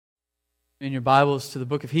In your Bibles to the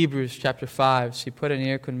book of Hebrews chapter 5. Si pueden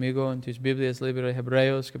ir conmigo en tus Biblias, libro de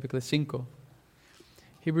Hebreos capítulo 5.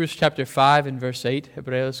 Hebrews chapter 5 and verse 8.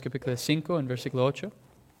 Hebreos capítulo 5 and versículo 8.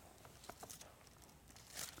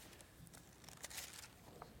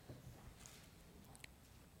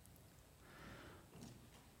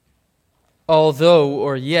 Although,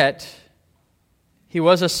 or yet, he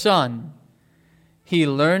was a son, he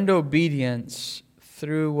learned obedience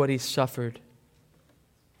through what he suffered.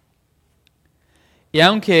 Y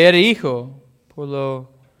aunque era hijo, por lo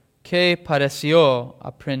que padeció,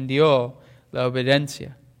 aprendió la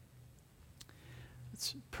obediencia.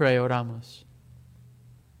 Let's pray, oramos.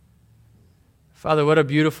 Father, what a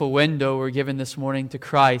beautiful window we're given this morning to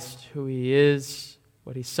Christ, who He is,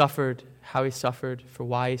 what He suffered, how He suffered, for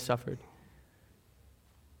why He suffered.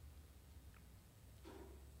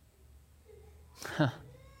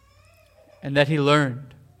 And that He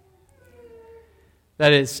learned.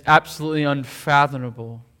 That is absolutely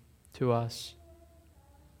unfathomable to us.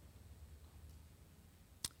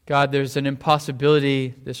 God, there's an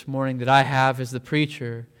impossibility this morning that I have as the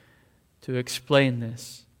preacher to explain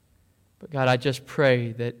this. But God, I just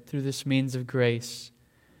pray that through this means of grace,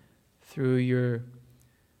 through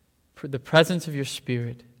the presence of your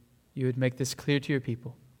Spirit, you would make this clear to your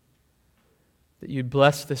people. That you'd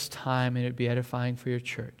bless this time and it would be edifying for your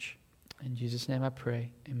church. In Jesus' name I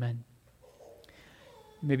pray. Amen.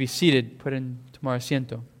 You may be seated. Pueden tomar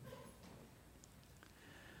asiento.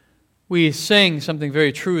 We sang something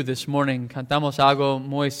very true this morning. Cantamos algo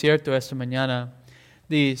muy cierto esta mañana.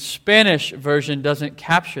 The Spanish version doesn't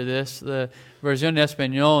capture this. The versión en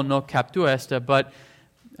español no captura esta, but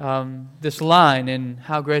this line in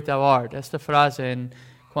How Great Thou Art, esta frase en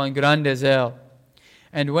Cuán grande es Él.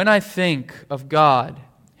 And when I think of God,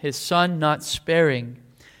 His Son not sparing,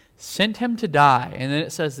 sent Him to die, and then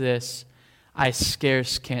it says this, I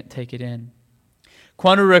scarce can't take it in.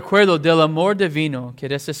 Cuando recuerdo del amor divino que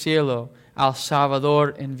desde cielo al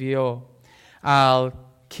Salvador envió,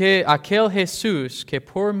 aquel Jesús que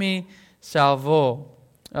por mí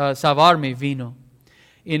salvarme vino.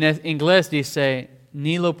 En inglés dice,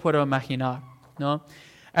 ni lo puedo imaginar. No?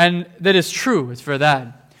 And that is true, it's for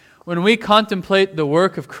that. When we contemplate the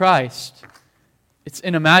work of Christ, it's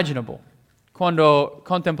unimaginable. Cuando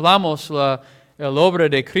contemplamos el obra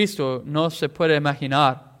de Cristo, no se puede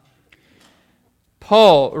imaginar.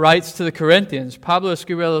 Paul writes to the Corinthians, Pablo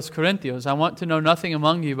escribe a los Corintios, I want to know nothing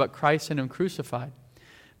among you but Christ and Him crucified.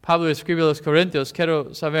 Pablo escribe a los Corintios,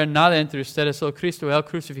 quiero saber nada entre ustedes, solo Cristo y Él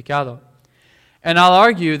crucificado. And I'll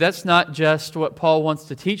argue that's not just what Paul wants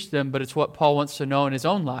to teach them, but it's what Paul wants to know in his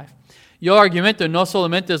own life. Yo argumento no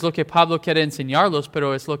solamente es lo que Pablo quiere enseñarlos,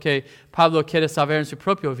 pero es lo que Pablo quiere saber en su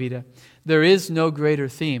propia vida. There is no greater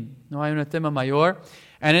theme. No hay un tema mayor,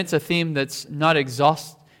 and it's a theme that's cannot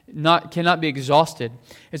be exhausted.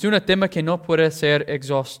 Es un tema que no puede ser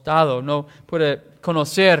exhaustado, no puede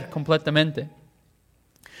conocer completamente.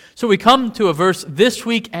 So we come to a verse this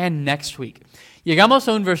week and next week. Llegamos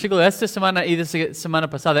a un versículo esta semana y de semana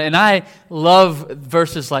pasada, and I love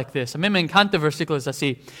verses like this. A mí me encanta versículos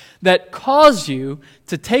así, that cause you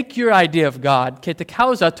to take your idea of God, que te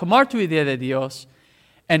causa tomar tu idea de Dios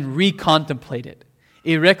and recontemplate it,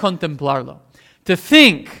 y recontemplarlo. To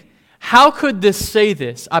think, how could this say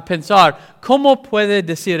this? A pensar, ¿cómo puede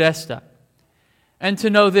decir esta? And to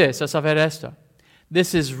know this, a saber esto.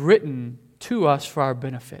 This is written to us for our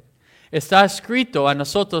benefit. Está escrito a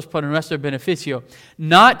nosotros por nuestro beneficio,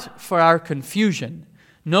 not for our confusion,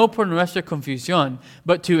 no por nuestra confusión,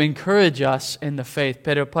 but to encourage us in the faith,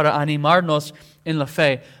 pero para animarnos en la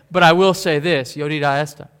fe. But I will say this, yo dirá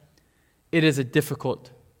esta, it is a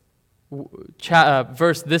difficult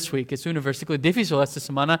verse this week. Es un versículo difícil esta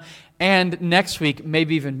semana, and next week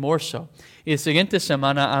maybe even more so. Y la siguiente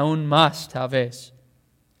semana aún más, tal vez.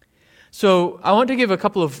 So, I want to give a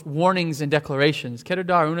couple of warnings and declarations. Quiero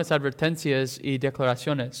dar unas advertencias y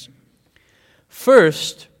declaraciones.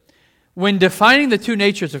 First, when defining the two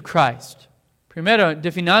natures of Christ, primero,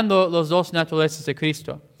 definiendo los dos naturalezas de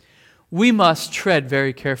Cristo, we must tread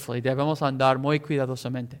very carefully. Debemos andar muy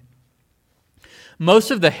cuidadosamente.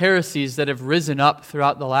 Most of the heresies that have risen up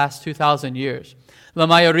throughout the last 2,000 years, la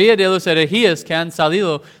mayoría de los herejías que han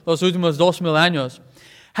salido los últimos 2,000 años,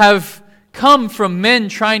 have come from men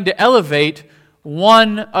trying to elevate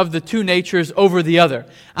one of the two natures over the other.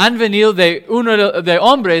 Han venido de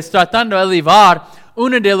hombres tratando de elevar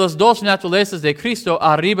una de las dos naturalezas de Cristo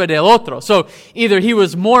arriba del otro. So, either he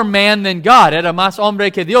was more man than God, era más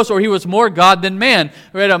hombre que Dios, or he was more God than man,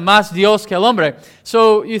 or era más Dios que el hombre.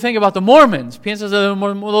 So, you think about the Mormons. Piensas de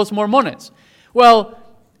los mormones. Well,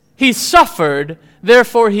 he suffered,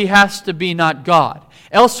 therefore he has to be not God.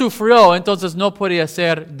 Él sufrió, entonces no podía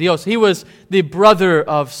ser Dios. He was the brother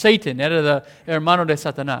of Satan. Era el hermano de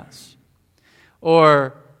Satanás.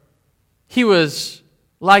 Or he was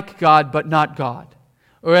like God, but not God.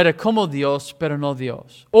 Or era como Dios, pero no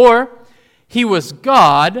Dios. Or he was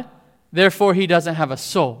God, therefore he doesn't have a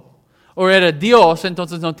soul. Or era Dios,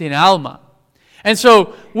 entonces no tiene alma. And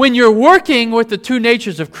so, when you're working with the two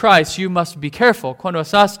natures of Christ, you must be careful. Cuando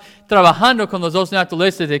estás trabajando con los dos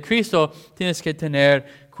naturalezas de Cristo, tienes que tener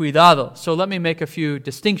cuidado. So let me make a few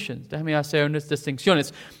distinctions. Déjame hacer unas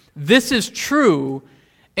distinciones. This is true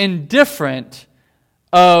indifferent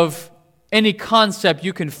of any concept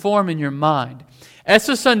you can form in your mind.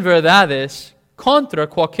 Esas son verdades contra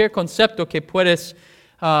cualquier concepto que puedes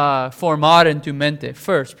formar en tu mente.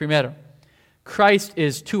 Primero, Christ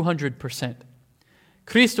is 200%.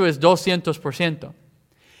 Cristo es 200%.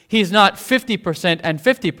 He's not 50% and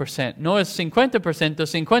 50%. No es 50%,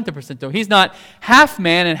 50%. He's not half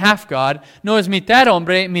man and half God. No es mitad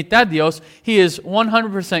hombre, mitad Dios. He is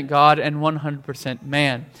 100% God and 100%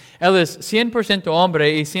 man. Él es 100%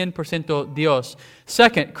 hombre y 100% Dios.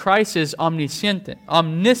 Second, Christ is omniscient.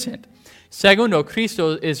 Segundo,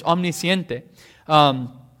 Cristo is omnisciente.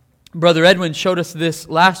 Brother Edwin showed us this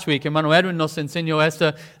last week. Hermano Edwin nos enseñó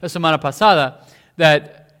esta la semana pasada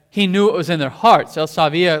that he knew it was in their hearts. Él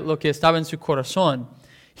sabía lo que estaba en su corazón.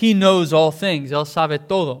 He knows all things. Él sabe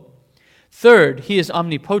todo. Third, he is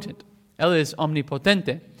omnipotent. Él es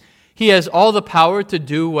omnipotente. He has all the power to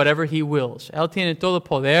do whatever he wills. Él tiene todo el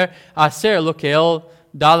poder a hacer lo que él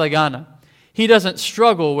da la gana. He doesn't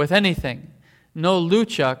struggle with anything. No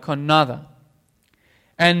lucha con nada.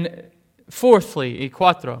 And fourthly,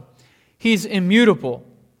 cuatro, he's immutable.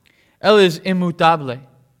 Él es inmutable.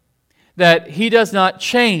 That he does not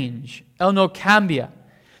change. Él no cambia.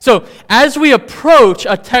 So, as we approach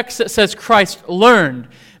a text that says Christ learned,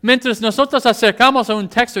 mientras nosotros acercamos a un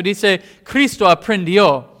texto que dice Cristo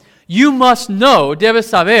aprendió, you must know, debes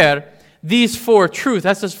saber, these four truths,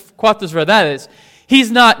 estas cuatro verdades. He's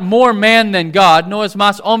not more man than God, no es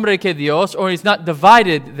más hombre que Dios, or he's not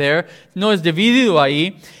divided there, no es dividido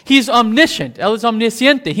ahí. He's omniscient, él es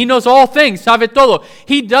omnisciente, he knows all things, sabe todo.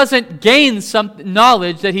 He doesn't gain some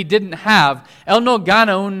knowledge that he didn't have. Él no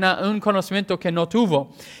gana un conocimiento que no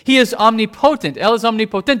tuvo. He is omnipotent, él es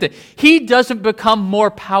omnipotente. He doesn't become more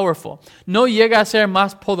powerful. No llega a ser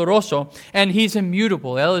más poderoso, and he's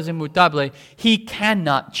immutable, él es inmutable. He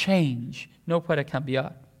cannot change, no puede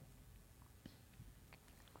cambiar.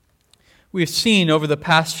 We've seen over the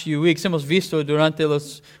past few weeks, hemos visto durante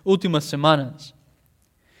las últimas semanas.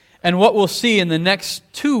 And what we'll see in the next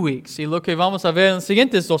 2 weeks, y lo que vamos a ver en las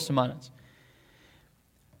siguientes 2 semanas,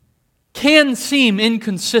 can seem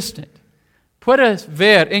inconsistent. Puede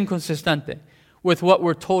ver inconsistente with what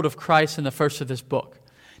we're told of Christ in the first of this book.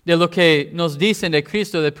 De lo que nos dicen de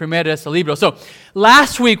Cristo del primer de este libro. So,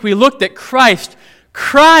 last week we looked at Christ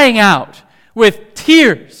crying out with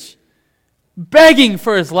tears, begging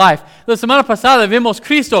for his life. La semana pasada vimos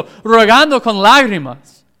Cristo rogando con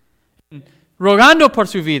lágrimas, rogando por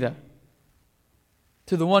su vida,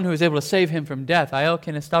 to the one who was able to save him from death, a él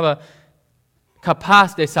quien estaba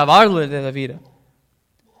capaz de salvarle de la vida.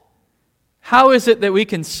 How is it that we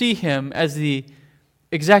can see him as the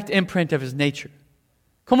exact imprint of his nature?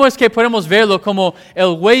 ¿Cómo es que podemos verlo como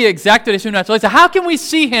el huella exacto de su naturaleza? How can we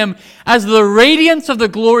see him as the radiance of the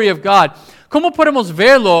glory of God? ¿Cómo podemos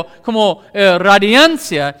verlo como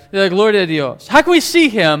radiancia de la gloria de Dios? How can we see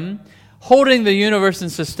him holding the universe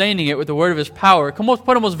and sustaining it with the word of his power? ¿Cómo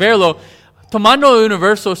podemos verlo tomando el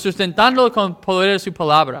universo, sustentándolo con el poder de su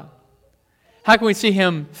palabra? How can we see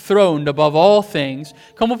him throned above all things?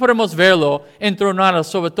 ¿Cómo podemos verlo entronado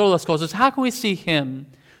sobre todas las cosas? How can we see him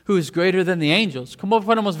who is greater than the angels? ¿Cómo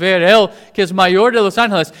podemos ver él que es mayor de los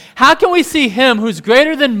ángeles? How can we see him who's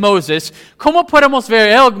greater than Moses? ¿Cómo podemos ver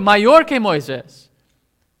él mayor que Moisés?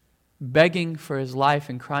 Begging for his life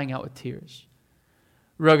and crying out with tears.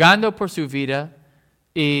 Rogando por su vida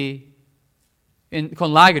y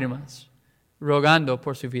con lágrimas. Rogando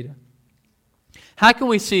por su vida. How can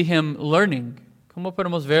we see him learning? ¿Cómo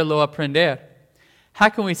podemos verlo aprender? How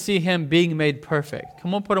can we see him being made perfect?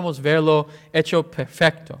 ¿Cómo podemos verlo hecho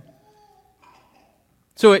perfecto?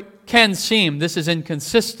 So it can seem this is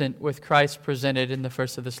inconsistent with Christ presented in the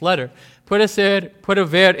first of this letter. Puede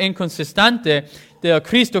ver inconsistente del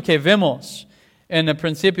Cristo que vemos en el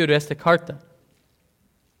principio de esta carta.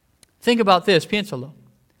 Think about this, piénsalo.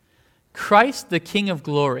 Christ, the King of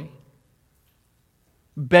glory,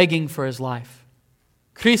 begging for his life.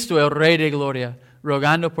 Cristo, el Rey de Gloria,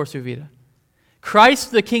 rogando por su vida.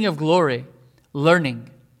 Christ, the King of glory,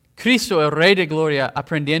 learning. Cristo, el Rey de Gloria,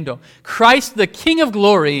 aprendiendo. Christ, the King of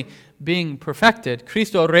glory, being perfected.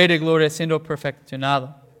 Cristo, Rey de Gloria, siendo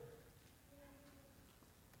perfeccionado.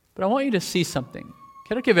 But I want you to see something.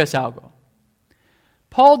 Quiero que veas algo.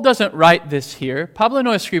 Paul doesn't write this here. Pablo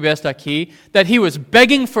no escribe esto aquí, that he was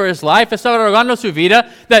begging for his life, estaba rogando su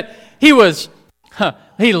vida, that he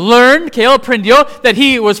learned, que él aprendió, that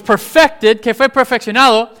he was perfected, que fue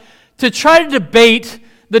perfeccionado, to try to debate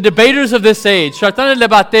the debaters of this age, tratando de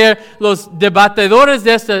debater los debatedores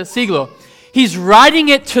de este siglo. He's writing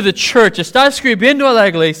it to the church, está escribiendo a la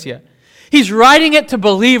iglesia. He's writing it to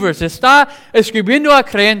believers, está escribiendo a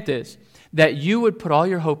creyentes, that you would put all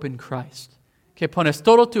your hope in Christ. Que pones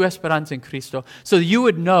todo tu esperanza en Cristo, so that you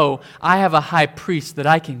would know, I have a high priest that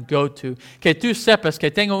I can go to. Que tú sepas que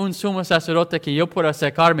tengo un sumo sacerdote que yo puedo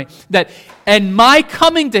acercarme. That in my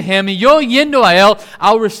coming to Him, y yo yendo a Él,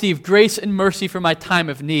 I'll receive grace and mercy for my time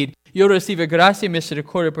of need. Yo recibo gracia y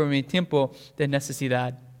misericordia por mi tiempo de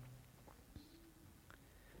necesidad.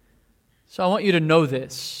 So I want you to know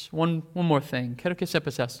this. One more thing. Quiero que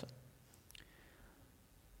sepas esto.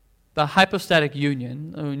 The hypostatic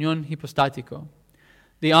union, unión hipostático,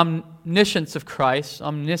 the omniscience of Christ,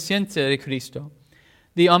 omnisciencia de Cristo,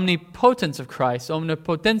 the omnipotence of Christ,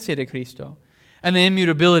 omnipotencia de Cristo, and the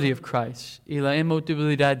immutability of Christ, y la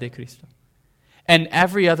inmutabilidad de Cristo, and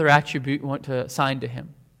every other attribute we want to assign to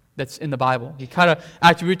Him that's in the Bible. Y cada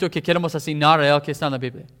atributo que queremos asignar a Él que está en la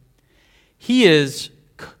Biblia. He is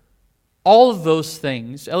all of those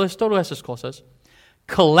things, Él es todas esas cosas,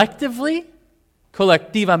 collectivamente,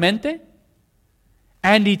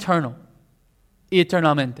 and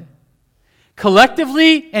eternamente.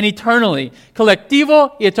 Collectively and eternally.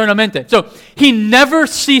 Colectivo y eternamente. So, He never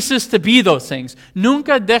ceases to be those things.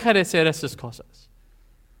 Nunca deja de ser esas cosas.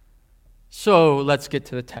 So, let's get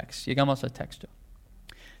to the text. Llegamos al texto.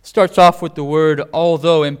 Starts off with the word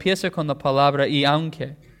although. Empieza con la palabra y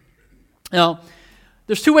aunque. Now,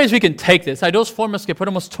 there's two ways we can take this. Hay dos formas que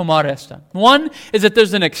podemos tomar esta. One is that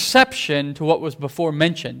there's an exception to what was before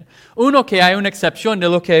mentioned. Uno, que hay una excepción de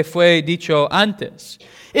lo que fue dicho antes.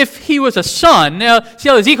 If He was a son, si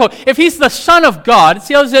Él es hijo, if He's the Son of God,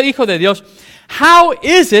 si Él es el Hijo de Dios, how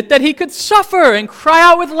is it that He could suffer and cry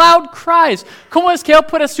out with loud cries? ¿Cómo es que Él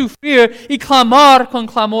puede sufrir y clamar con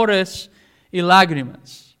clamores y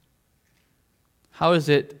lágrimas? How is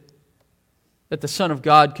it that the Son of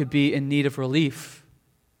God could be in need of relief?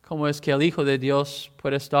 ¿Cómo es que el Hijo de Dios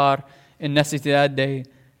puede estar en necesidad de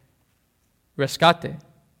rescate?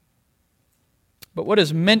 But what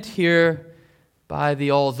is meant here by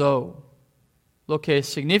the although? Lo que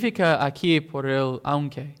significa aquí por el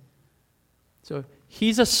aunque. So,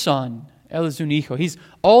 He's a son. Él es un hijo.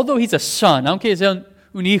 Although He's a son, aunque es un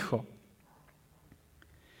hijo,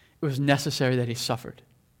 it was necessary that He suffered.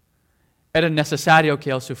 Era necesario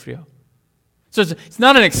que Él sufrió. So it's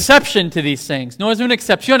not an exception to these things. No es una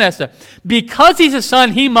excepción esta. Because He's a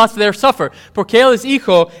son, He must there suffer. Porque Él es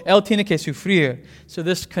hijo, Él tiene que sufrir. So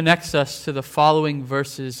this connects us to the following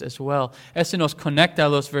verses as well. Este nos conecta a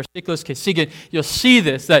los versículos que siguen. You'll see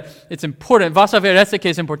this, that it's important. Vas a ver este que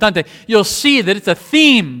es importante. You'll see that it's a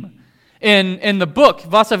theme in the book.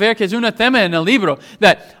 Vas a ver que es un tema en el libro.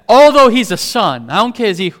 That although He's a son, aunque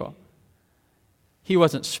es hijo, He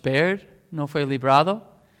wasn't spared, no fue librado.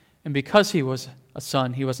 And because He was a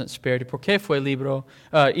son, He wasn't spared. Porque fue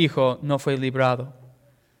hijo, no fue librado.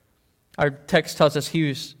 Our text tells us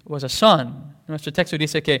He was a son. Nuestro texto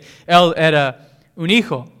dice que Él era un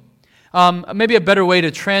hijo. Maybe a better way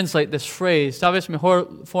to translate this phrase, tal vez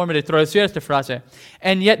mejor forma de traducir esta frase.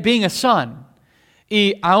 And yet being a son,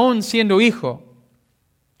 y aún siendo hijo,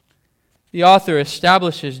 the author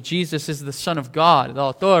establishes Jesus is the Son of God. El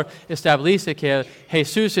autor establece que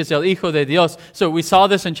Jesús es el Hijo de Dios. So we saw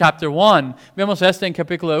this in chapter 1. Vemos esto en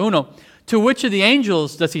capítulo 1. To which of the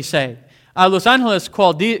angels does He say? A los ángeles,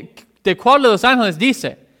 ¿de cuál de los ángeles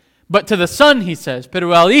dice? But to the Son He says,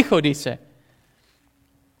 pero al Hijo dice.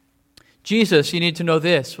 Jesus, you need to know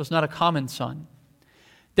this, was not a common son.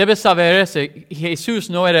 Debes saber eso. Jesús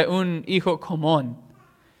no era un hijo común.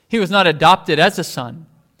 He was not adopted as a son.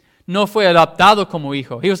 No fue adoptado como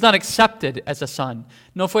hijo. He was not accepted as a son.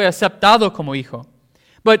 No fue aceptado como hijo.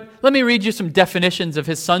 But let me read you some definitions of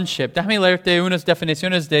His sonship. Déjame leerte unas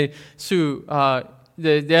definiciones de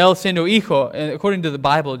él siendo hijo, according to the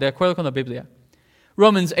Bible, de acuerdo con la Biblia.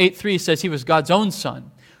 Romans 8:3 says He was God's own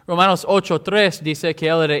son. Romanos 8:3 dice que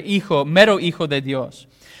Él era hijo, mero hijo de Dios.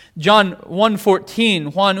 John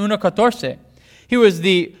 1:14, Juan 1:14. He was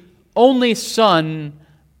the only son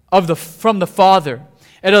from the Father.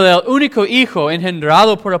 Era el único hijo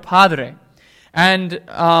engendrado por el Padre. And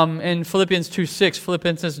in Philippians 2:6,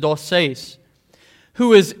 Philippians 2:6,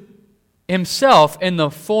 who is Himself in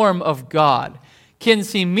the form of God. que en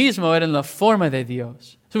sí mismo era en la forma de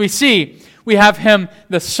Dios. So we see, we have him,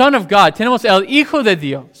 the Son of God. Tenemos el Hijo de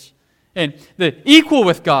Dios. And the equal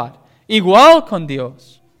with God. Igual con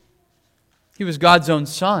Dios. He was God's own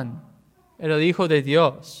Son. Era el Hijo de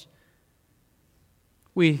Dios.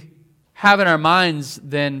 We have in our minds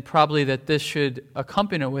then probably that this should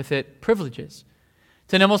accompany with it privileges.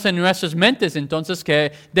 Tenemos en nuestras mentes entonces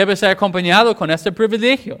que debe ser acompañado con estos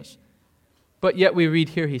privilegios. But yet we read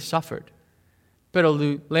here he suffered. Pero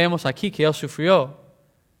leemos aquí que él sufrió.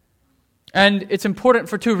 And it's important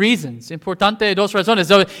for two reasons. Importante dos razones.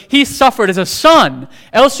 So he suffered as a son.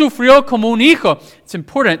 Él sufrió como un hijo. It's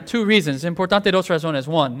important, two reasons. Importante dos razones.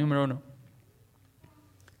 One, número uno.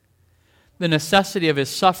 The necessity of his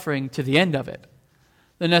suffering to the end of it.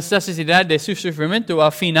 La necesidad de su sufrimiento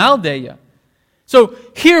al final de ella. So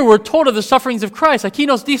here we're told of the sufferings of Christ. Aquí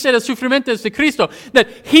nos dice los sufrimientos de Cristo. That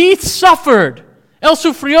he suffered. Él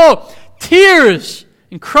sufrió. Tears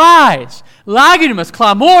and cries. Lágrimas,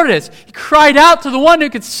 clamores. He cried out to the one who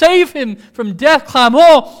could save him from death.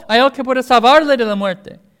 Clamó a él que puede salvarle de la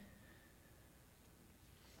muerte.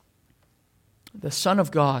 The Son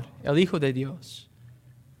of God, el Hijo de Dios.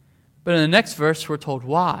 But in the next verse we're told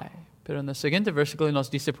why. Pero en el siguiente versículo nos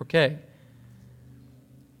dice por qué.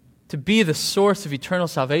 To be the source of eternal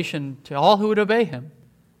salvation to all who would obey him.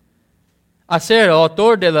 A ser el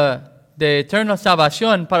autor de eterna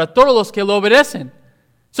salvación para todos los que lo obedecen.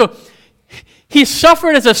 So, he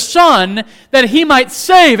suffered as a son that he might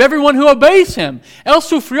save everyone who obeys him. Él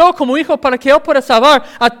sufrió como hijo para que él pueda salvar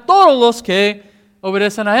a todos los que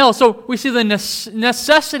obedecen a él. So we see the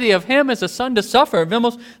necessity of him as a son to suffer.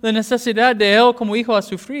 Vemos la necesidad de él como hijo a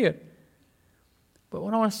sufrir. But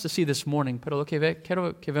what I want us to see this morning, pero lo que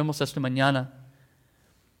quiero que vemos esta mañana,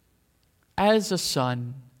 as a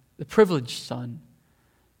son, the privileged son,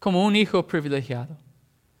 como un hijo privilegiado.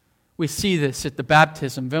 We see this at the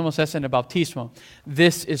baptism. Vemos eso en el bautismo.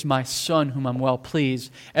 This is my son whom I'm well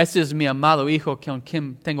pleased. Este es mi amado hijo con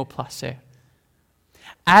quien tengo placer.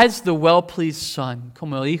 As the well-pleased son,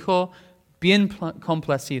 como el hijo bien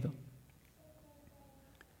complacido,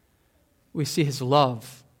 we see his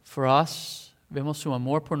love for us. Vemos su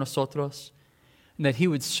amor por nosotros. And that he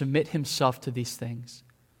would submit himself to these things.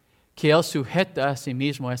 Que él sujeta a sí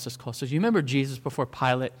mismo a estas cosas. You remember Jesus before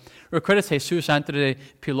Pilate? ¿Recuerdas Jesús antes de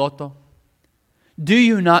Piloto? Do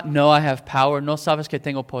you not know I have power? ¿No sabes que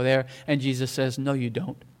tengo poder? And Jesus says, no, you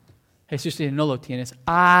don't. Jesús dice, no lo tienes.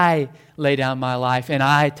 I lay down my life and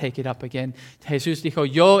I take it up again. Jesús dijo,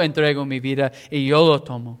 yo entrego mi vida y yo lo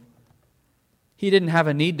tomo. He didn't have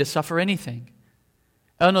a need to suffer anything.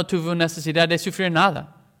 Él no tuvo necesidad de sufrir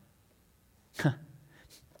nada.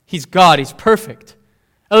 He's God, he's perfect.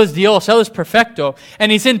 Él es Dios, Él es perfecto.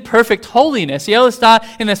 And he's in perfect holiness. Y Él está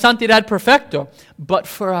en la santidad perfecto. But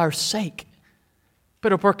for our sake.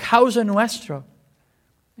 Pero por causa nuestra.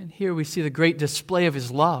 And here we see the great display of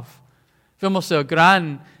his love. Vemos la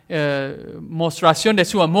gran mostración de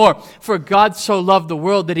su amor. For God so loved the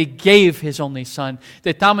world that he gave his only son.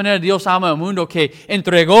 De tal manera Dios ama al mundo que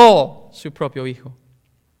entregó su propio hijo.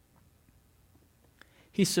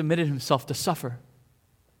 He submitted himself to suffer.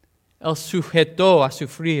 Él sujetó a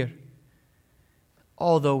sufrir,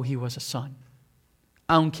 although he was a son,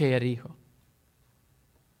 aunque era hijo.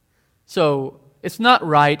 So, it's not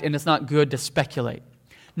right and it's not good to speculate.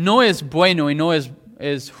 No es bueno y no es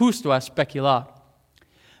justo a especular.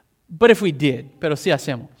 But if we did, pero si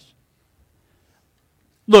hacemos.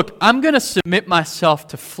 Look, I'm going to submit myself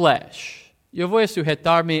to flesh. Yo voy a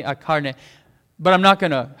sujetarme a carne, but I'm not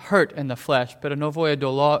going to hurt in the flesh, pero no voy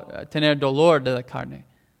a tener dolor de la carne.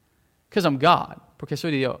 Because I'm God, porque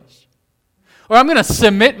soy Dios. Or I'm going to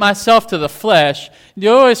submit myself to the flesh,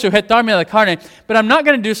 yo voy a sujetarme a la carne, but I'm not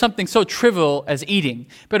going to do something so trivial as eating.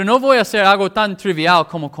 Pero no voy a hacer algo tan trivial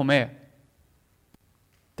como comer.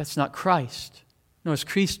 That's not Christ. No es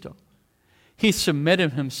Cristo. He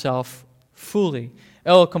submitted himself fully.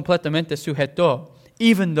 Él completamente sujetó,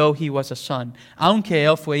 even though he was a son, aunque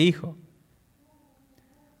él fue hijo.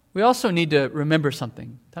 We also need to remember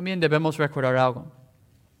something. También debemos recordar algo.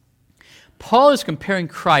 Paul is comparing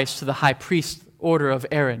Christ to the high priest order of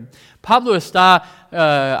Aaron. Pablo está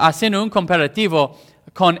haciendo un comparativo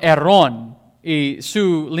con Aarón y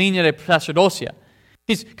su línea de sacerdocia.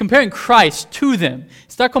 He's comparing Christ to them.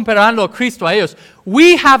 Está comparando a Cristo a ellos.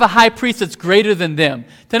 We have a high priest that's greater than them.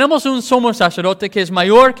 Tenemos un sumo sacerdote que es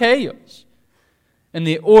mayor que ellos. In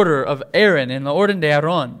the order of Aaron, in the orden de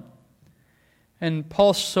Aarón. And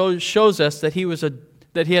Paul shows us that he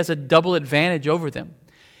has a double advantage over them.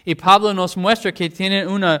 Y Pablo nos muestra que tiene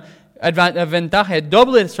una ventaja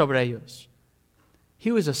doble sobre ellos.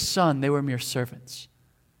 He was a son, they were mere servants.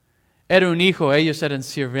 era un hijo, ellos eran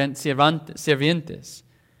sirvientes.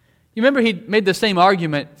 You remember he made the same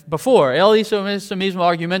argument before. Él hizo ese mismo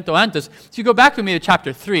argumento antes. So you go back with me to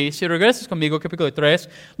chapter 3. Si regresas conmigo, capítulo 3,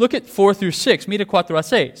 look at 4 through 6. Mira 4 a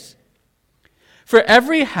 6. For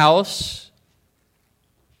every house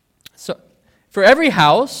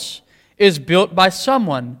is built by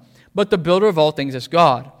someone, but the builder of all things is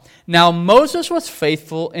God. Now Moses was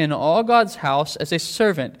faithful in all God's house as a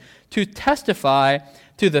servant to testify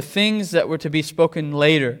to the things that were to be spoken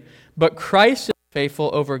later. But Christ is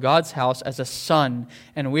faithful over God's house as a son,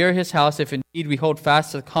 and we are his house if indeed we hold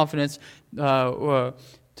fast to the confidence, our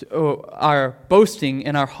boasting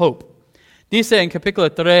and our hope. Dice en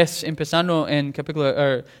capítulo 3, empezando en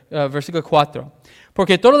versículo 4,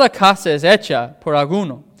 porque toda la casa es hecha por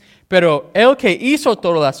alguno, pero el que hizo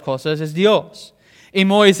todas las cosas es Dios. Y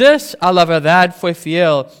Moisés a la verdad fue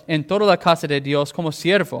fiel en toda la casa de Dios como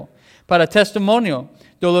siervo, para testimonio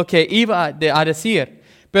de lo que iba a decir.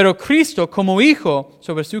 Pero Cristo como hijo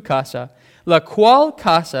sobre su casa, la cual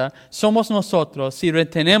casa somos nosotros si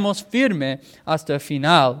retenemos firme hasta el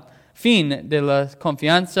fin de la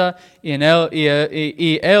confianza en él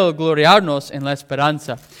y él gloriarnos en la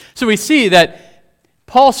esperanza. So we see that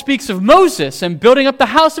Paul speaks of Moses and building up the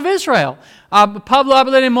house of Israel. Pablo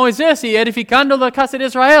habla de Moisés y edificando la casa de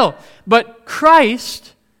Israel. But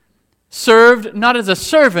Christ served not as a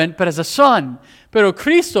servant, but as a son. Pero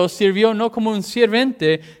Cristo sirvió no como un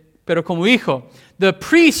sirviente, pero como hijo. The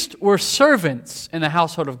priests were servants in the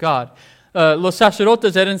household of God. Los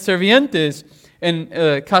sacerdotes eran sirvientes en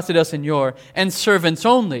casa del Señor, and servants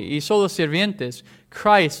only, y solo sirvientes.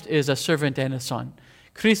 Christ is a servant and a son.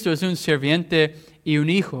 Cristo es un sirviente y un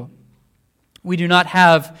hijo. We do not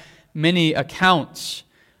have many accounts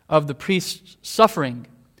of the priests suffering.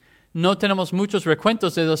 No tenemos muchos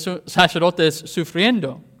recuentos de los sacerdotes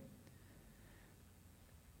sufriendo.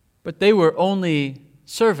 But they were only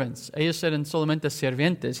servants. Ellos eran solamente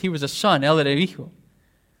sirvientes. He was a son, él era hijo.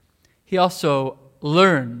 He also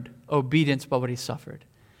learned obedience by what he suffered.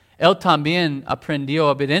 Él también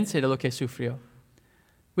aprendió obediencia de lo que sufrió.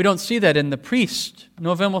 We don't see that in the priest.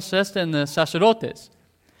 No vemos esto en los sacerdotes.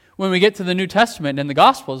 When we get to the New Testament and the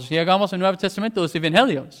Gospels, llegamos al Nuevo Testamento, los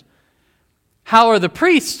Evangelios. How are the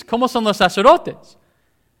priests? ¿Cómo son los sacerdotes?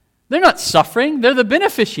 They're not suffering. They're the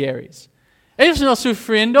beneficiaries. Ellos no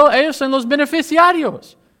sufriendo. Ellos son los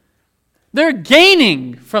beneficiarios. They're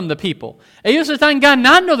gaining from the people. Ellos están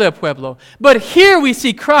ganando del pueblo. But here we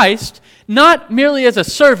see Christ not merely as a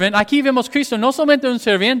servant. Aquí vemos Cristo no solamente un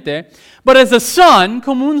sirviente, but as a son,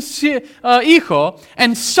 como un hijo,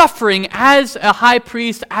 and suffering as a high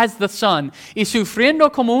priest, as the son, y sufriendo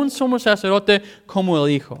como un sumo sacerdote, como el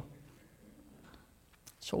hijo.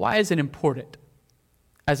 So why is it important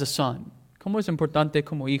as a son? ¿Cómo es importante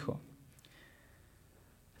como hijo?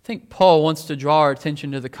 I think Paul wants to draw our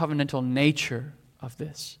attention to the covenantal nature of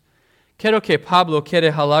this. Quiero que Pablo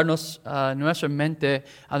quiere jalarnos nuestra mente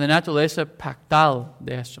a la naturaleza pactal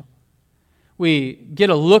de eso. We get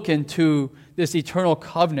a look into this eternal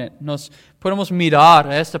covenant. Nos podemos mirar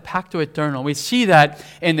a este pacto eterno. We see that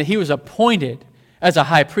in that he was appointed as a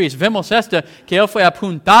high priest. Vemos esta que él fue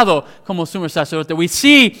apuntado como sumo sacerdote. We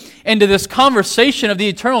see into this conversation of the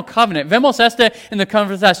eternal covenant. Vemos esta in the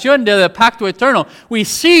conversación del pacto eterno. We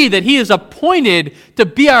see that he is appointed to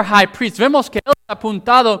be our high priest. Vemos que él es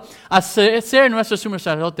apuntado a ser nuestro sumo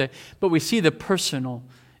sacerdote. But we see the personal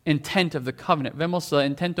intent of the covenant. Vemos el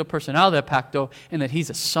intento personal del pacto in that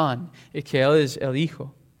he's a son y que él es el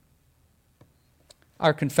hijo.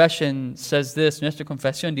 Our confession says this. Nuestra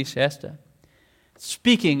confesión dice esta.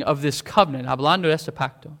 Speaking of this covenant, hablando de este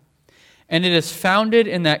pacto. And it is founded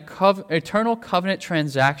in that eternal covenant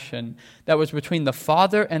transaction that was between the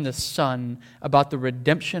Father and the Son about the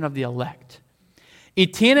redemption of the elect. Y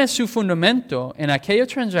tiene su fundamento en aquella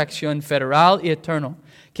transacción federal y eterno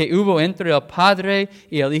que hubo entre el Padre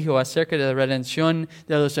y el Hijo acerca de la redención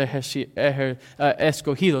de los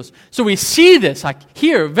escogidos. So we see this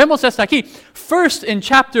here. Vemos esto aquí. First in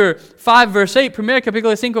chapter 5, verse 8, primer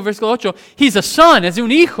capítulo 5, versículo 8, he's a son, es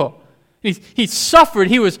un hijo. He suffered.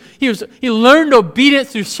 He learned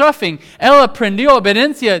obedience through suffering. Él aprendió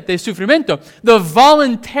obediencia de sufrimiento. The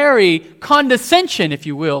voluntary condescension, if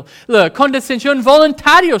you will. La condescensión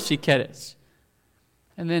voluntario, si quieres.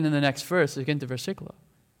 And then in the next verse, el siguiente versículo,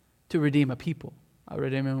 to redeem a people, a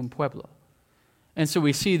redimir un pueblo. And so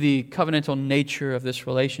we see the covenantal nature of this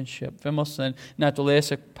relationship. Vemos la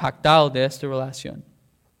naturaleza pactal de esta relación.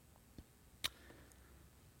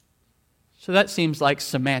 So that seems like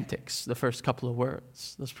semantics, the first couple of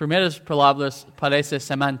words. Los primeros palabras parecen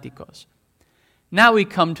semánticos. Now we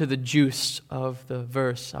come to the juice of the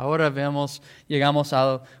verse. Ahora llegamos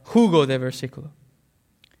al jugo del versículo.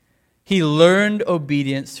 He learned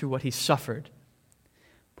obedience through what he suffered.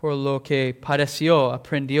 Por lo que padeció,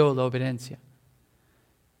 aprendió la obediencia.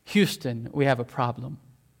 Houston, we have a problem.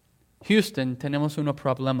 Houston, tenemos un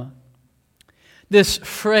problema. This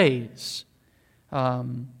phrase,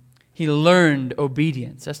 he learned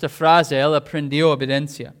obedience. Esta frase, él aprendió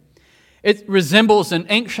obediencia. It resembles an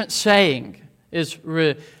ancient saying.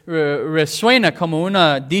 Resuena como un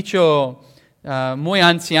dicho muy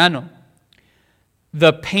anciano.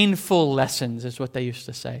 The painful lessons is what they used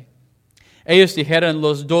to say. Ellos dijeron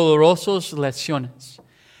los dolorosos lecciones.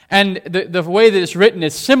 And the way that it's written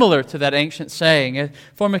is similar to that ancient saying. La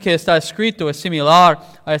forma que está escrito es similar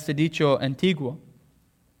a este dicho antiguo.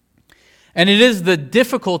 And it is the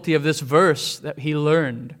difficulty of this verse that he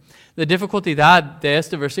learned. The dificultad de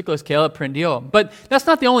este versículo es que él aprendió. But that's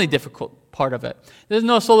not the only difficult part of it. This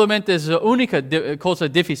no solamente es la única cosa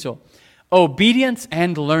difícil. Obedience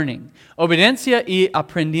and learning. Obediencia y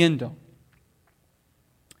aprendiendo.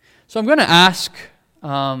 So I'm going to ask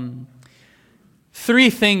three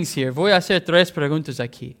things here. Voy a hacer tres preguntas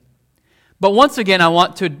aquí. But once again, I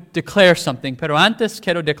want to declare something. Pero antes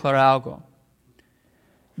quiero declarar algo.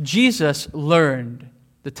 Jesus learned.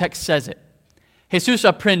 The text says it. Jesús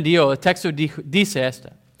aprendió. El texto dice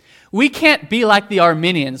esta. We can't be like the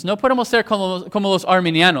Arminians. No podemos ser como los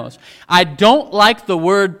arminianos. I don't like the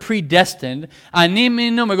word predestined. A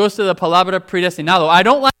mí no me gusta la palabra predestinado. I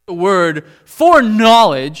don't like the word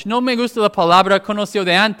foreknowledge. No me gusta la palabra conoció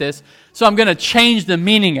de antes. So I'm going to change the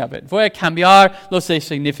meaning of it. Voy a cambiar lo que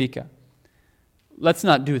significa. Let's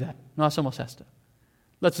not do that. No hacemos esto.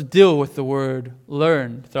 Let's deal with the word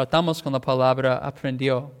learned. Tratamos con la palabra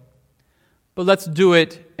aprendió. But let's do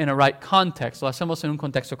it in a right context. Lo hacemos en un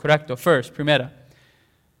contexto correcto. First, primera.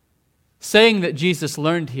 Saying that Jesus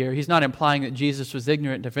learned here, he's not implying that Jesus was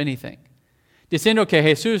ignorant of anything. Diciendo que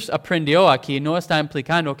Jesús aprendió aquí no está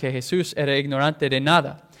implicando que Jesús era ignorante de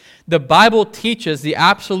nada. The Bible teaches the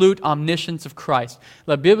absolute omniscience of Christ.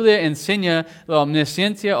 La Biblia enseña la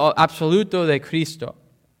omnisciencia absoluta de Cristo.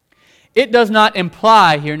 It does not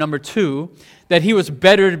imply here, number two, that he was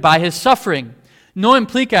bettered by his suffering. No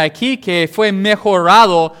implica aquí que fue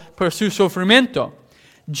mejorado por su sufrimiento.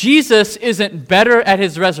 Jesus isn't better at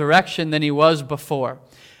his resurrection than he was before.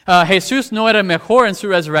 Jesús no era mejor en su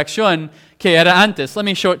resurrección que era antes. Let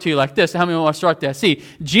me show it to you like this. Déjame mostrarte así.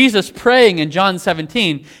 Jesus praying in John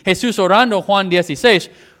 17, Jesús orando Juan 16,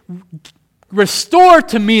 restore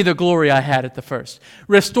to me the glory I had at the first.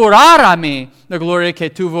 Restorar a mí la gloria que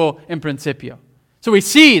tuvo en principio. So we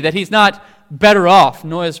see that he's not better off,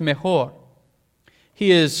 no es mejor. He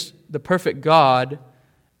is the perfect God,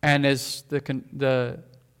 and as the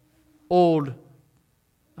old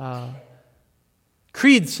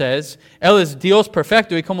creed says, Él es Dios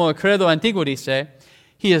perfecto, y como el credo antiguo dice,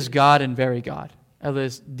 He is God and very God. Él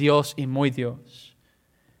es Dios y muy Dios.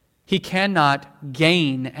 He cannot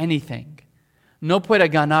gain anything. No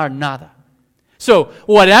puede ganar nada. So,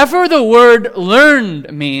 whatever the word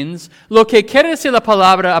learned means, lo que quiere decir la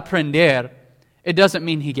palabra aprender, it doesn't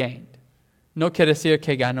mean he gained. No quiere decir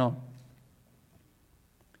que ganó.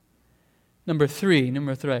 Number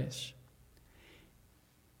tres.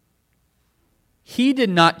 He did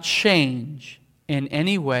not change in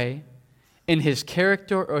any way in his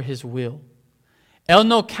character or his will. Él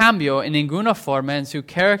no cambió en ninguna forma en su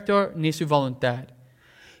carácter ni su voluntad.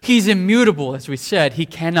 He's immutable, as we said. He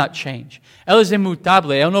cannot change. Él es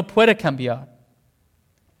inmutable. Él no puede cambiar.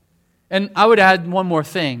 And I would add one more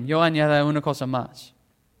thing. Yo añado una cosa más.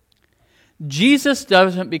 Jesus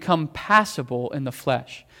doesn't become passible in the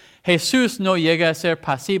flesh. Jesús no llega a ser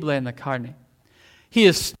pasible en la carne. He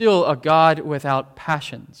is still a God without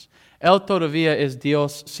passions. Él todavía es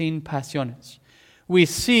Dios sin pasiones. We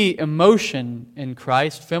see emotion in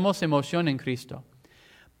Christ. Vemos emoción en Cristo.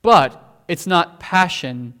 But it's not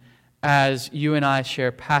passion as you and I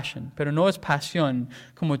share passion. Pero no es pasión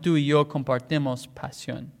como tú y yo compartimos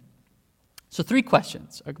pasión. So 3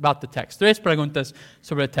 questions about the text. 3 preguntas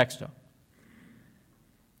sobre el texto.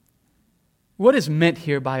 What is meant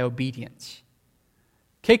here by obedience?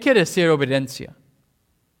 ¿Qué quiere decir obediencia?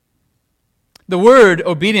 The word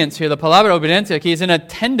obedience here, la palabra obediencia aquí, is an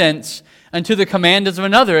attendance unto the commands of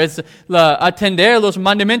another. Es la atender los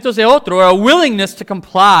mandamientos de otro, or a willingness to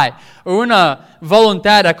comply, or una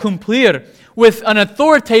voluntad a cumplir with an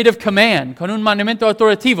authoritative command, con un mandamiento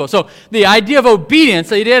autorativo. So, the idea of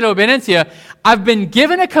obedience, la idea de obediencia, I've been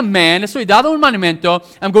given a command, estoy dado un mandamiento,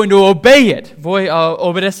 I'm going to obey it. Voy a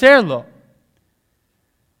obedecerlo.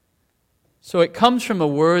 So it comes from a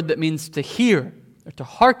word that means to hear, or to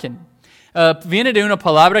hearken. Viene de una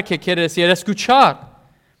palabra que quiere decir escuchar.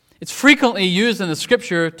 It's frequently used in the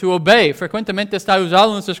scripture to obey. Frecuentemente está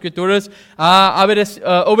usado en las escrituras a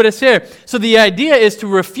obedecer. So the idea is to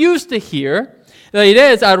refuse to hear. La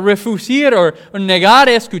idea es a refusar o negar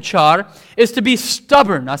a escuchar is to be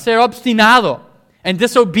stubborn, a ser obstinado and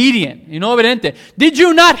disobedient, y no obediente. Did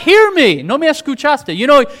you not hear me? No me escuchaste. You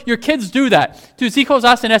know, your kids do that. Tus hijos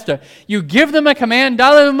hacen esto. You give them a command,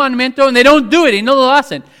 dale un mandamiento, and they don't do it, y no lo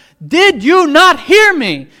hacen. Did you not hear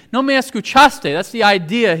me? No me escuchaste. That's the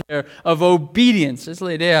idea here of obedience. Es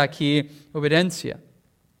la idea aquí, obediencia.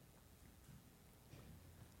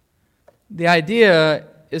 The idea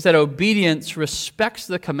is that obedience respects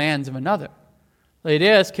the commands of another. La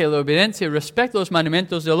idea es que la obediencia respecta los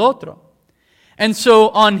mandamientos del otro. And so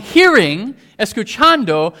on hearing,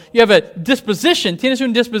 escuchando, you have a disposition, tienes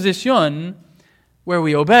una disposición where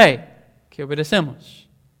we obey, que obedecemos.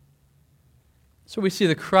 So we see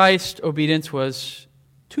that Christ's obedience was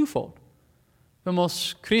twofold.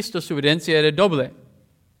 Vemos Cristo's obediencia era doble.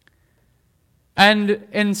 And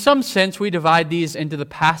in some sense, we divide these into the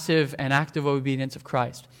passive and active obedience of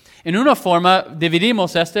Christ. En una forma,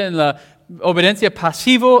 dividimos esta en la obediencia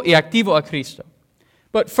pasivo y activo a Cristo.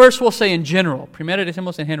 But first we'll say in general. Primero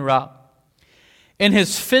decimos en general. In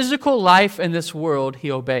his physical life in this world,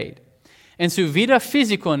 he obeyed. En su vida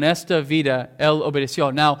física, en esta vida, él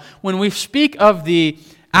obedeció. Now, when we speak of the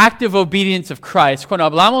active obedience of Christ, cuando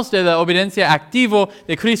hablamos de la obediencia activa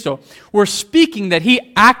de Cristo, we're speaking that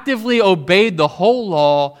he actively obeyed the whole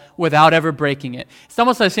law without ever breaking it.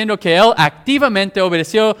 Estamos diciendo que él activamente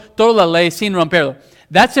obedeció toda la ley sin romperlo.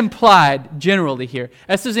 That's implied generally here.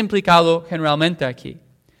 Esto es implicado generalmente aquí.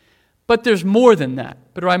 But there's more than that.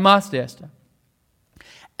 Pero hay más de esto.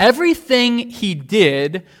 Everything he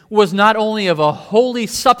did was not only of a holy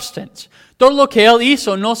substance. Todo lo que él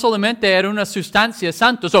hizo no solamente era una sustancia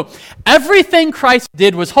santo. So everything Christ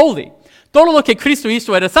did was holy. Todo lo que Cristo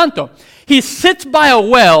hizo era santo. He sits by a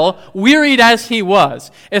well, wearied as he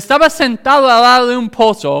was. Estaba sentado al lado de un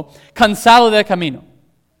pozo, cansado del camino.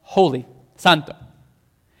 Holy, santo.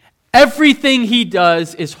 Everything he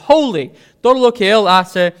does is holy. Todo lo que él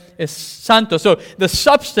hace es santo. So the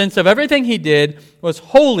substance of everything he did was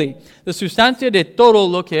holy. The sustancia de todo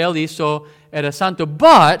lo que él hizo era santo.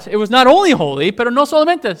 But it was not only holy, pero no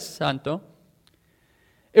solamente santo.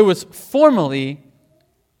 It was formally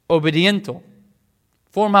obediente.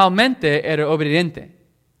 Formalmente era obediente.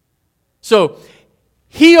 So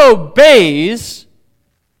he obeys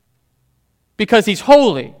because he's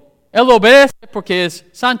holy. Él obedece porque es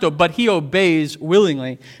santo, but he obeys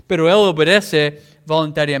willingly. Pero él obedece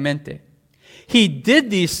voluntariamente. He did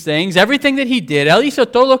these things, everything that he did, él hizo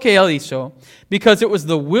todo lo que él hizo, because it was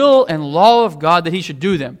the will and law of God that he should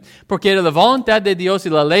do them. Porque era la voluntad de Dios y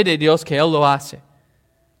la ley de Dios que él lo hace.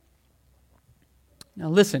 Now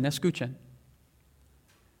listen, escuchen.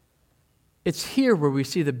 It's here where we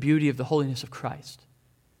see the beauty of the holiness of Christ.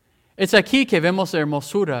 It's aquí que vemos la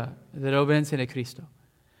hermosura de la obediencia de Cristo.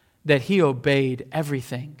 That he obeyed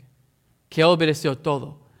everything. Que él obedeció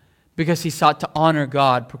todo. Because he sought to honor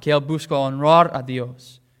God. Porque él buscó honrar a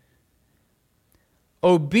Dios.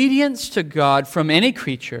 Obedience to God from any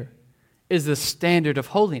creature is the standard of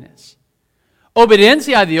holiness.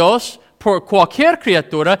 Obediencia a Dios por cualquier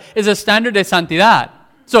criatura is a standard de santidad.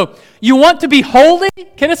 So, you want to be holy?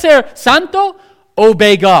 ¿Quieres ser santo?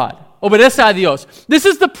 Obey God. Obedece a Dios. This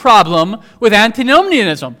is the problem with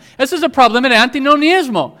antinomianism. This is a problem in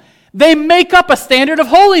antinomianismo. They make up a standard of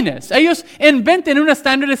holiness. Ellos inventan una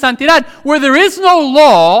standard de santidad. Where there is no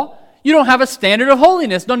law, you don't have a standard of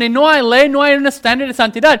holiness. Donde no hay ley, no hay una standard de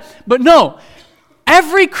santidad. But no,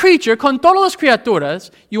 every creature, con todas las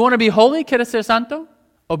criaturas, you want to be holy, ¿quieres ser santo?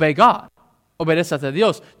 Obey God. Obedece a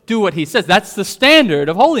Dios. Do what he says. That's the standard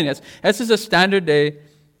of holiness. Ese es el standard de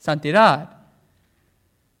santidad.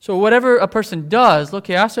 So whatever a person does, lo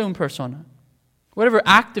que hace una persona, whatever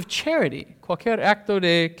act of charity, cualquier acto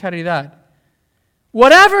de caridad,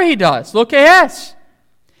 whatever he does, lo que es,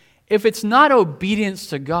 if it's not obedience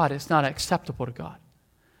to God, it's not acceptable to God.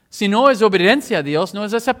 Si no es obediencia a Dios, no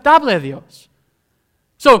es aceptable a Dios.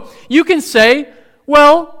 So you can say,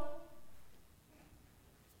 well,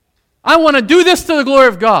 I want to do this to the glory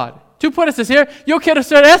of God. Tú puedes decir, yo quiero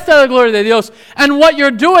hacer esto a la gloria de Dios. And what you're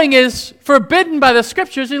doing is forbidden by the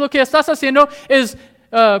scriptures. Y lo que estás haciendo es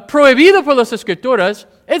prohibido por las escrituras.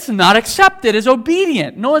 It's not accepted as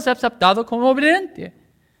obedient. No es aceptado como obediente.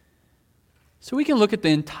 So we can look at the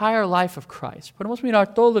entire life of Christ. Podemos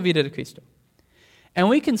mirar toda la vida de Cristo. And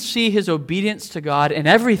we can see his obedience to God in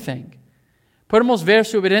everything. Podemos ver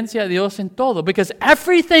su obediencia a Dios en todo. Because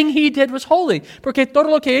everything he did was holy. Porque todo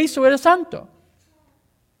lo que hizo era santo.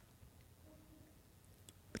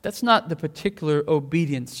 But that's not the particular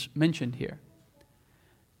obedience mentioned here.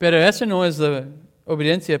 Pero esa no es la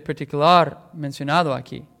obediencia particular mencionado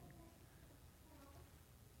aquí.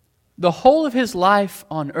 The whole of his life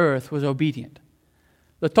on earth was obedient.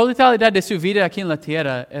 La totalidad de su vida aquí en la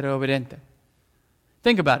tierra era obediente.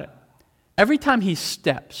 Think about it. Every time he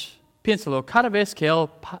steps, piénsalo, cada vez que él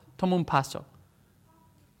toma un paso,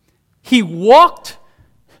 he walked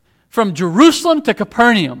from Jerusalem to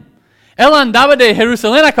Capernaum. Él andaba de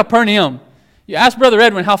Jerusalén a Capernaum. You ask Brother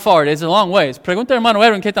Edwin how far it is. It's a long ways. Pregunta hermano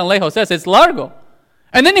Edwin qué tan lejos es. It's largo.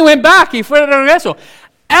 And then he went back. Y fue de regreso.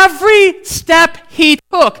 Every step he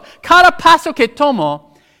took, cada paso que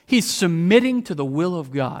tomó, he's submitting to the will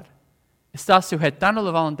of God. Está sujetando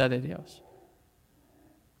la voluntad de Dios.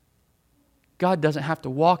 God doesn't have to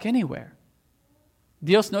walk anywhere.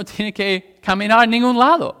 Dios no tiene que caminar a ningún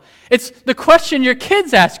lado. It's the question your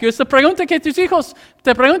kids ask you. It's the pregunta que tus hijos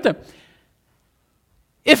te preguntan.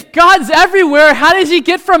 If God's everywhere, how does He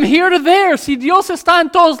get from here to there? Si Dios está en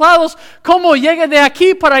todos lados, ¿cómo llega de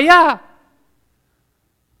aquí para allá?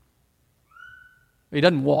 He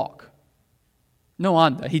doesn't walk. No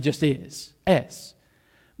anda. He just is. Es.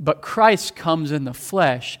 But Christ comes in the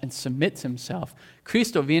flesh and submits Himself.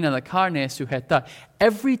 Cristo viene en la carne sujeta.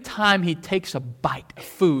 Every time He takes a bite of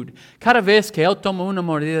food, cada vez que Él toma una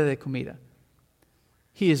mordida de comida,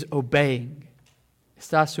 He is obeying.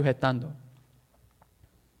 Está sujetando.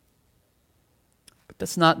 But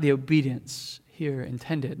that's not the obedience here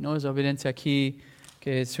intended. No es obediencia aquí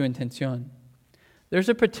que es su intención. There's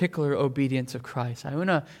a particular obedience of Christ. Hay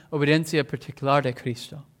una obediencia particular de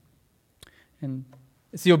Cristo. And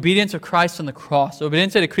it's the obedience of Christ on the cross.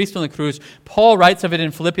 Obediencia de Cristo on the cruz. Paul writes of it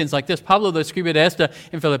in Philippians like this. Pablo lo escribe de esta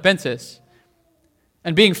en Filipenses.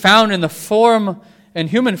 And being found in the form, in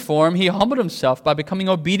human form, he humbled himself by becoming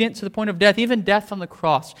obedient to the point of death, even death on the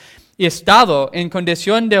cross. Y estado en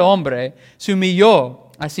condición de hombre, se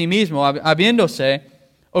humilló a sí mismo, habiéndose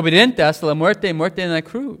obediente hasta la muerte y muerte en la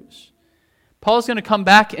cruz. Paul's going to come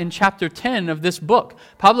back in chapter 10 of this book.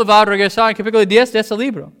 Pablo va a regresar en capítulo 10 de ese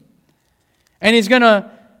libro. And he's going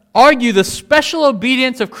to argue the special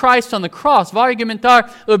obedience of Christ on the cross. Va a argumentar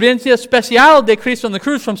la obediencia especial de Cristo on the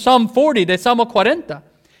cruz from Psalm 40, de Salmo 40.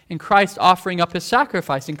 In Christ offering up His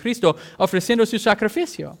sacrifice. In Cristo ofreciendo su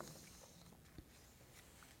sacrificio.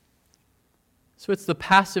 So it's the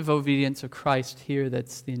passive obedience of Christ here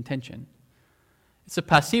that's the intention. It's the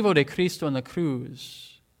pasivo de Cristo on the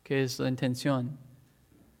cruz que es la intención.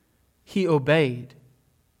 He obeyed.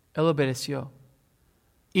 Él obedeció.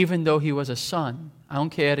 Even though He was a son,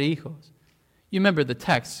 aunque era hijo. You remember the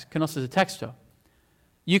text. Conoces el texto.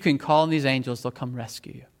 You can call on these angels, they'll come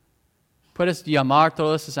rescue you. Puedes llamar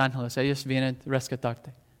todos esos ángeles, ellos vienen a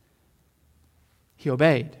rescatarte. He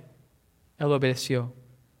obeyed. Él obedeció.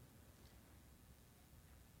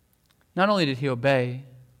 Not only did He obey,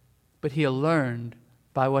 but He learned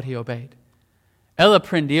by what He obeyed. Él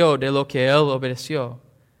aprendió de lo que Él obedeció.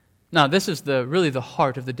 Now, this is really the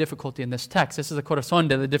heart of the difficulty in this text. This is the corazón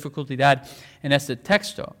de la dificultad en este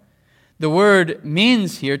texto. The word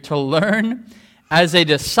means here to learn as a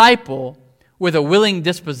disciple with a willing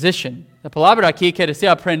disposition. La palabra aquí quiere decir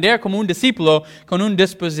aprender como un discípulo con una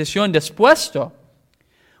disposición dispuesto.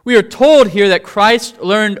 We are told here that Christ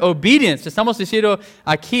learned obedience. Estamos diciendo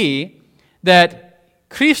aquí that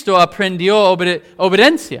Cristo aprendió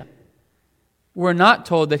obediencia. We're not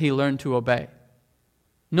told that He learned to obey.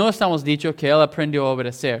 No estamos dicho que Él aprendió a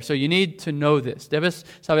obedecer. So you need to know this. Debes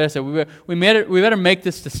saber eso. We better make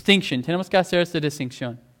this distinction. Tenemos que hacer esta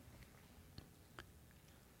distinción.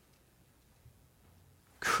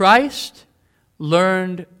 Christ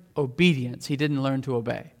learned obedience. He didn't learn to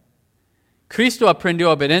obey. Cristo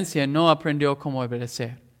aprendió obediencia, no aprendió cómo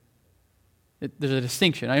obedecer. There's a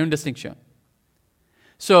distinction. Hay una distinción.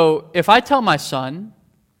 So if I tell my son,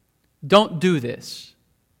 don't do this.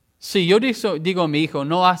 Si yo digo a mi hijo,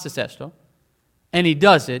 no haces esto, and he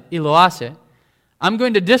does it, y lo hace, I'm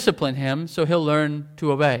going to discipline him so he'll learn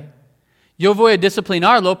to obey. Yo voy a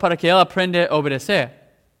disciplinarlo para que él aprenda a obedecer.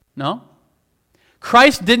 No?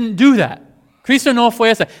 Christ didn't do that. Cristo no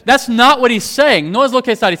fue ese. That's not what He's saying. No es lo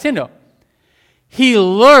que está diciendo. He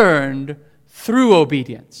learned through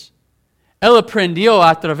obedience. Él aprendió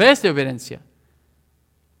a través de obediencia.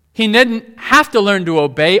 He didn't have to learn to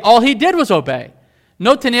obey. All He did was obey.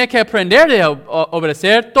 No tenía que aprender de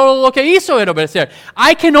obedecer. Todo lo que hizo era obedecer.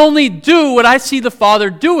 I can only do what I see the Father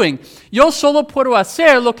doing. Yo solo puedo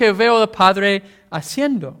hacer lo que veo al Padre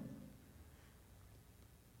haciendo.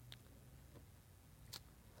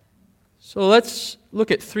 So let's look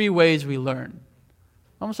at 3 ways we learn.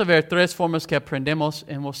 Vamos a ver 3 formas que aprendemos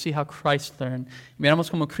and we'll see how Christ learned. Miramos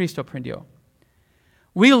como Cristo aprendió.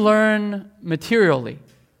 We learn materially.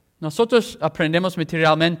 Nosotros aprendemos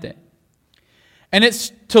materialmente. And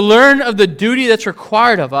it's to learn of the duty that's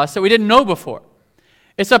required of us that we didn't know before.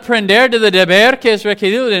 It's aprender de deber que es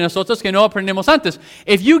requerido de nosotros que no aprendemos antes.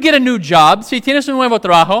 If you get a new job, si tienes un nuevo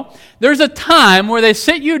trabajo, there's a time where they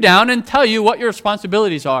sit you down and tell you what your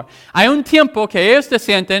responsibilities are. Hay un tiempo que ellos te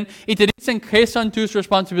sienten y te dicen qué son tus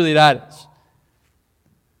responsabilidades.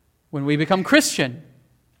 When we become Christian,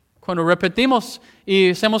 cuando repetimos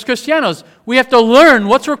y somos cristianos, we have to learn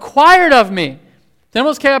what's required of me.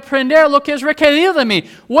 Tenemos que aprender lo que es requerido de mí.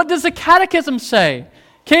 What does the catechism say?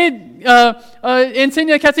 ¿Qué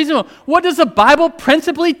enseña el catecismo? What does the Bible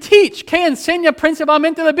principally teach? ¿Qué enseña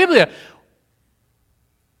principalmente la Biblia?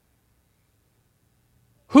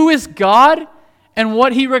 Who is God and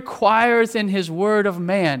what He requires in His word of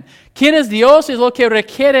man? ¿Quién es Dios? Es lo que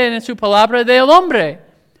requiere en su palabra del hombre.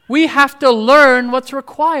 We have to learn what's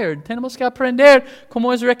required. Tenemos que aprender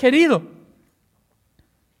cómo es requerido.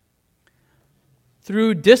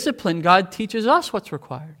 Through discipline, God teaches us what's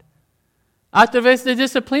required. A través de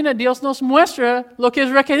disciplina, Dios nos muestra lo que es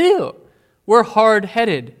requerido. We're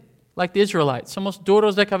hard-headed, like the Israelites. Somos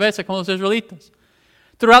duros de cabeza, como los israelitas.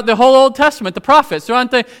 Throughout the whole Old Testament, the prophets,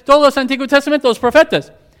 durante todos los Antiguos Testamentos, los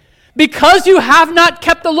profetas. Because you have not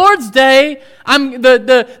kept the Lord's day,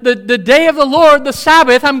 the day of the Lord, the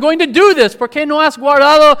Sabbath, I'm going to do this. Porque no has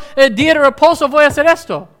guardado el día de reposo, voy a hacer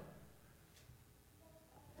esto.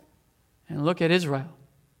 And look at Israel.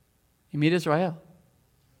 You meet Israel.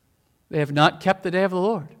 They have not kept the day of the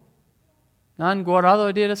Lord. No han guardado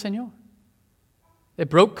el día del Señor. They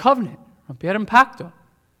broke covenant. Rompieron pacto.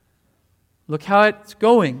 Look how it's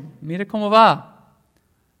going. Mira cómo va.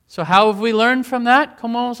 So how have we learned from that?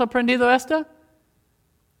 ¿Cómo hemos aprendido esto?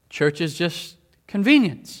 Church is just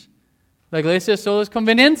convenience. La iglesia solo es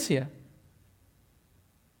conveniencia.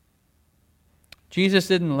 Jesus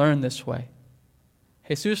didn't learn this way.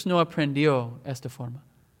 Jesús no aprendió esta forma.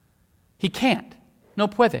 He can't. No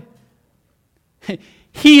puede.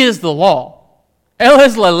 He is the law. Él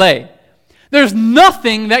es la ley. There's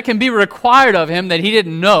nothing that can be required of him that he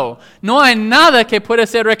didn't know. No hay nada que puede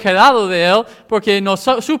ser requerido de él porque no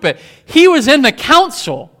supe. He was in the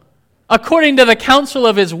council, according to the counsel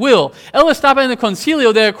of his will. Él estaba en el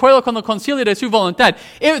concilio de acuerdo con el concilio de su voluntad.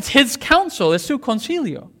 It's his counsel, es su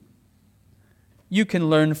concilio. You can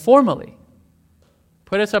learn formally.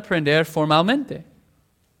 Puedes aprender formalmente.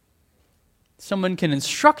 Someone can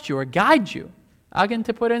instruct you or guide you. Alguien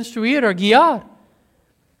te puede instruir o guiar.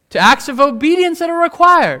 To acts of obedience that are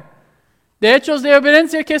required. De hechos de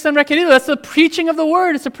obediencia que están requeridos. That's the preaching of the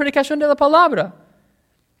word. It's the predicación de la palabra.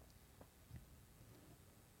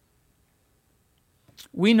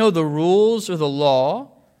 We know the rules of the law,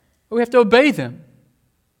 but we have to obey them.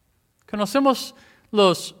 Conocemos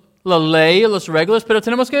la ley, los reglas, pero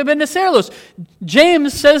tenemos que obedecerlos.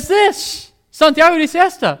 James says this. Santiago dice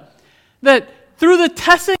esta. That through the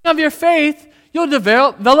testing of your faith, you'll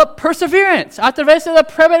develop perseverance. A través de la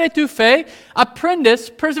prueba de tu fe,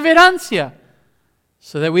 aprendes perseverancia.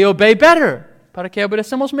 So that we obey better. Para que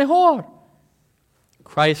obedecemos mejor.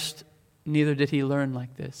 Christ, neither did he learn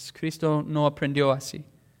like this. Cristo no aprendió así.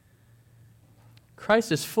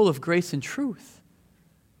 Christ is full of grace and truth.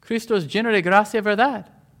 Cristo es lleno de gracia y verdad.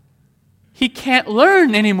 He can't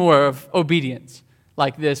learn any more of obedience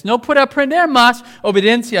like this. No puede aprender más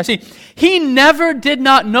obediencia así. He never did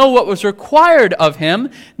not know what was required of him.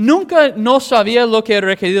 Nunca no sabía lo que era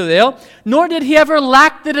requerido de él. Nor did he ever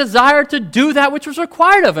lack the desire to do that which was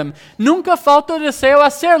required of him. Nunca faltó deseo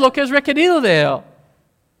hacer lo que es requerido de él.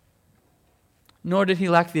 Nor did he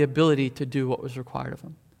lack the ability to do what was required of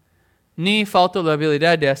him. Ni faltó la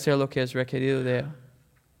habilidad de hacer lo que es requerido de él.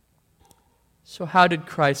 So how did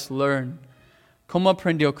Christ learn? ¿Cómo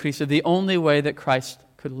aprendió Cristo? The only way that Christ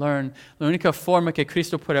could learn, la única forma que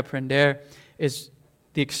Cristo puede aprender is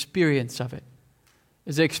the experience of it.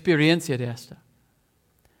 Es la experiencia de esta.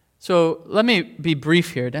 So let me be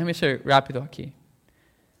brief here. Déjame ser rápido aquí.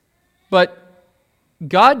 But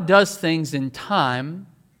God does things in time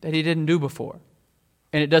that he didn't do before.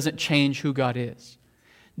 And it doesn't change who God is.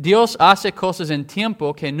 Dios hace cosas en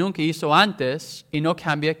tiempo que nunca hizo antes y no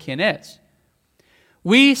cambia quién es.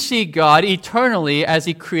 We see God eternally as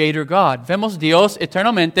the creator God. Vemos Dios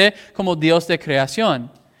eternamente como Dios de creación.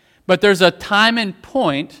 But there's a time and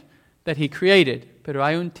point that he created. Pero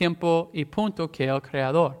hay un tiempo y punto que el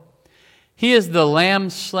creador. He is the lamb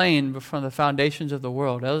slain from the foundations of the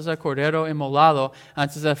world. Él es el cordero inmolado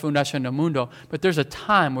antes de la fundación del mundo. But there's a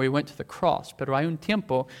time where he went to the cross. Pero hay un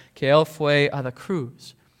tiempo que él fue a la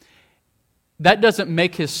cruz. That doesn't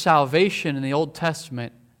make his salvation in the Old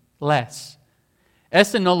Testament less.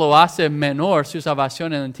 Este no lo hace menor su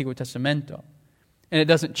salvación en el Antiguo Testamento. And it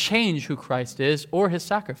doesn't change who Christ is or his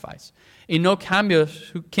sacrifice. Y no cambia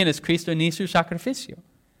quién es Cristo ni su sacrificio.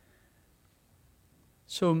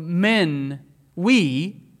 So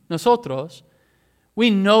nosotros, we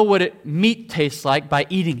know what meat tastes like by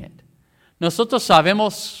eating it. Nosotros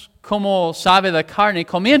sabemos cómo sabe la carne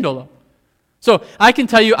comiéndolo. So I can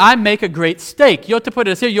tell you, I make a great steak. Yo te puedo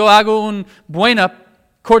decir, yo hago un buena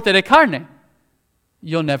corte de carne.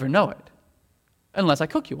 You'll never know it unless I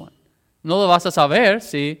cook you one. No lo vas a saber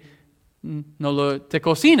si no te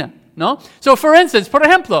cocina, no? So for instance, por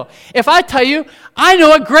ejemplo, if I tell you, I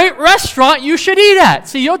know a great restaurant you should eat at.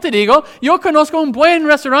 Si yo te digo, yo conozco un buen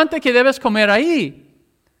restaurante que debes comer ahí.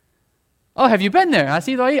 Oh, have you been there? ¿Has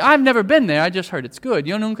ido ahí? I've never been there. I just heard it's good.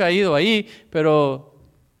 Yo nunca he ido ahí, pero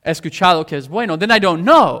he escuchado que es bueno. Then I don't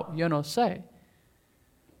know. Yo no sé.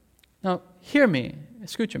 Now, hear me.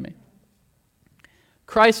 Escúchame.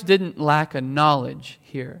 Christ didn't lack a knowledge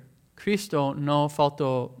here. Cristo no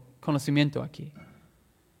faltó conocimiento aquí.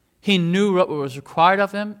 He knew what was required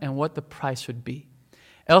of him and what the price would be.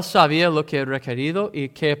 Él sabía lo que era requerido y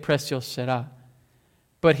qué precio será.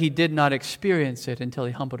 But he did not experience it until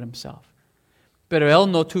he humbled himself. Pero él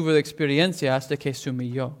no tuvo la experiencia hasta que se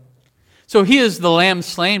humilló. So he is the lamb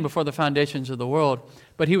slain before the foundations of the world,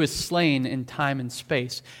 but he was slain in time and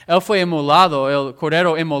space. Él fue inmolado, el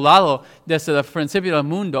cordero inmolado desde el principio del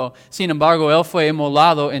mundo. Sin embargo, él fue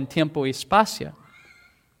inmolado en tiempo y espacio.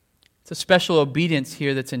 It's a special obedience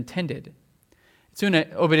here that's intended. Es una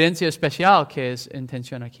obediencia especial que es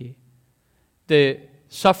intención aquí. The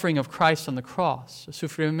suffering of Christ on the cross, el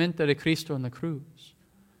sufrimiento de Cristo on the cruz.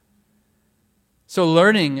 So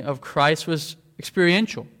learning of Christ was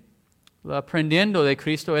experiential. Aprendiendo de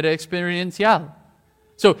Cristo era experiencial.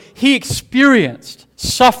 So he experienced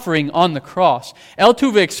suffering on the cross. Él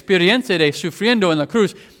tuvo experiencia de sufriendo en la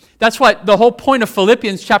cruz. That's why the whole point of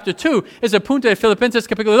Philippians chapter 2 is a punto de Filipenses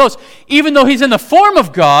capítulo 2. Even though he's in the form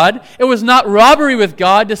of God, it was not robbery with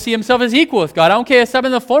God to see himself as equal with God. Aunque estaba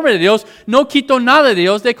en la forma de Dios, no quitó nada de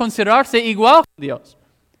Dios de considerarse igual con Dios.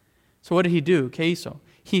 So what did he do? ¿Qué hizo?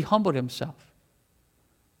 He humbled himself.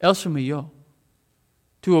 Él se humilló.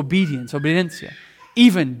 To obediencia,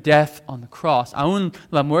 even death on the cross, aún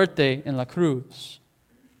la muerte en la cruz.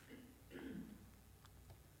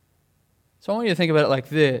 So I want you to think about it like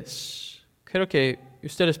this. Quiero que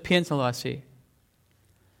ustedes piénsenlo así.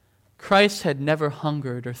 Christ had never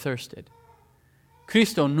hungered or thirsted.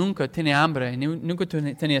 Cristo nunca tenía hambre, nunca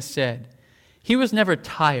tenía sed. He was never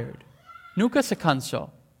tired. Nunca se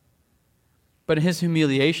cansó. But in his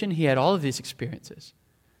humiliation, he had all of these experiences.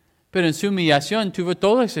 Pero en su humillación tuvo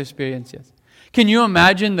todas las experiencias. Can you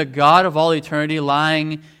imagine the God of all eternity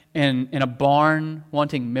lying in a barn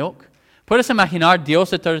wanting milk? ¿Puedes imaginar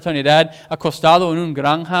Dios de toda eternidad acostado en una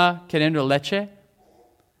granja queriendo leche?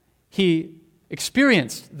 He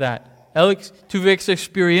experienced that. Él tuvo esa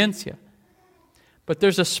experiencia. But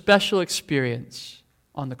there's a special experience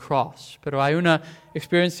on the cross. Pero hay una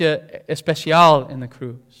experiencia especial en la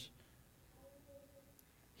cruz.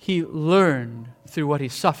 He learned through what he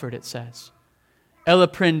suffered, it says. Él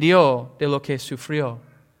aprendió de lo que sufrió.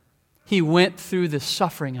 He went through the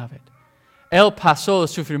suffering of it. Él pasó el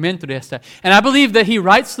sufrimiento de esta. And I believe that he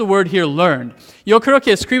writes the word here, learned. Yo creo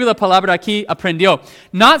que escribe la palabra aquí, aprendió.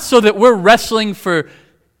 Not so that we're wrestling for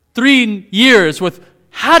 3 years with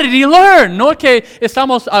how did he learn? No que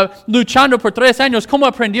estamos luchando por 3 años. ¿Cómo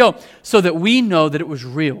aprendió? So that we know that it was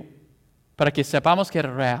real. Para que sepamos que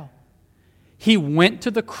era real. He went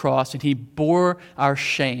to the cross and he bore our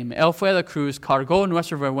shame. Él fue a la cruz, cargó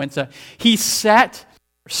nuestra vergüenza. He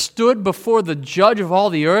stood before the judge of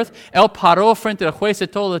all the earth. Él paró frente al juez de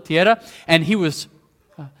toda la tierra, and he was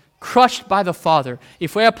crushed by the Father. Y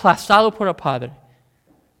fue aplastado por el Padre.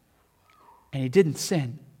 And he didn't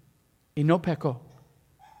sin. Y no pecó.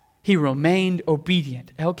 He remained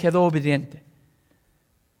obedient. Él quedó obediente.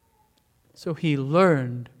 So he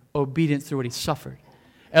learned obedience through what he suffered.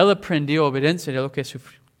 Él aprendió obediencia de lo que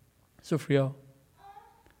sufrió.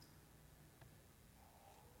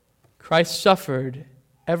 Christ suffered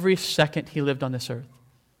every second he lived on this earth.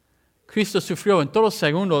 Cristo sufrió en todos los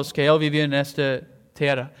segundos que él vivió en esta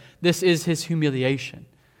tierra. This is his humiliation.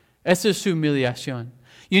 Esta es su humillación.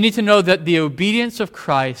 You need to know that the obedience of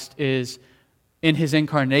Christ is in his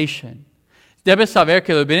incarnation. Debes saber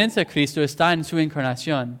que la obediencia de Cristo está en su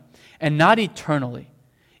encarnación, and not eternally,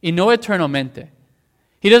 y no eternamente.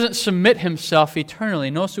 He doesn't submit himself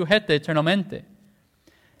eternally, no sujeta eternamente.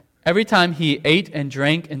 Every time he ate and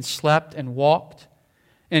drank and slept and walked,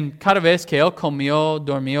 and cada vez que él comió,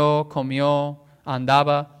 dormió,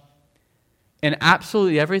 andaba, in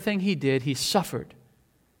absolutely everything he did, he suffered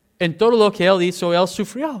En todo lo que Él hizo, Él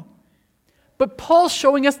sufrió. But Paul's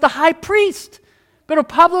showing us the high priest. Pero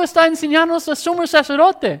Pablo está enseñándonos el sumo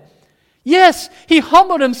sacerdote. Yes, he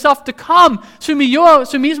humbled himself to come. Se humilló a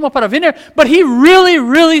sí mismo para venir. But he really,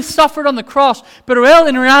 really suffered on the cross. Pero Él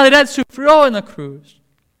en realidad sufrió en la cruz.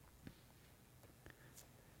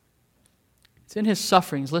 It's in His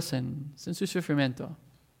sufferings, listen, it's en su sufrimiento,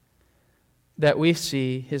 that we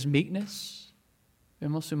see His meekness.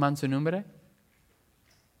 Vemos su mansedumbre.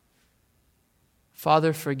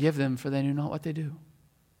 Father, forgive them, for they know not what they do.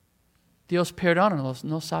 Dios, perdónalos,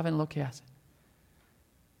 no saben lo que hacen.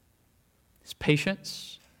 His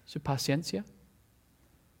patience, su paciencia,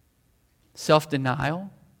 self-denial,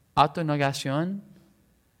 autonegación,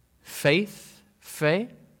 faith, fe.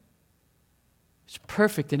 It's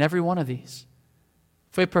perfect in every one of these.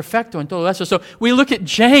 Fue perfecto en todo eso. So we look at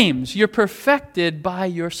James. You're perfected by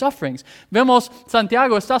your sufferings. Vemos,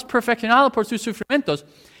 Santiago, estás perfeccionado por sus sufrimientos.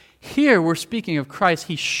 Here we're speaking of Christ.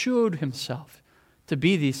 He showed Himself to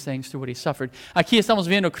be these things through what He suffered. Aquí estamos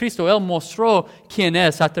viendo Cristo. Él mostró quién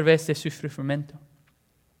es a través de su sufrimiento.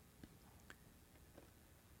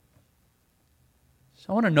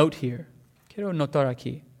 So I want to note here. Quiero notar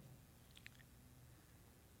aquí.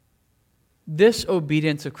 This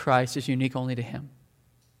obedience of Christ is unique only to Him.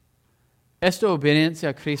 Esta obediencia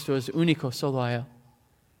a Cristo es único solo a Él.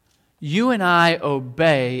 You and I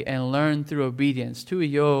obey and learn through obedience. Tú y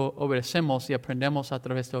yo obedecemos y aprendemos a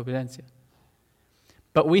través de obediencia.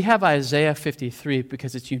 But we have Isaiah 53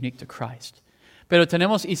 because it's unique to Christ. Pero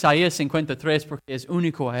tenemos Isaías 53 porque es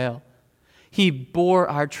único a Él. He bore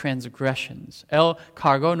our transgressions. Él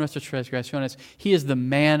cargó nuestras transgresiones. He is the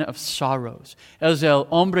man of sorrows. Él es el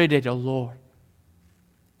hombre de dolor.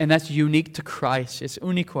 And that's unique to Christ. Es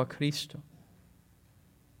único a Cristo.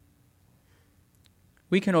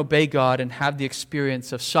 We can obey God and have the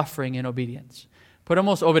experience of suffering in obedience.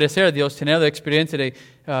 Podemos obedecer a Dios, tener la experiencia de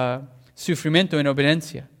sufrimiento en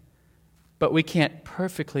obediencia. But we can't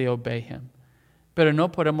perfectly obey Him. Pero no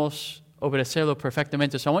podemos obedecerlo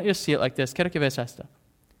perfectamente. So I want you to see it like this. Quiero que veas esto.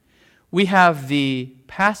 We have the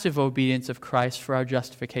passive obedience of Christ for our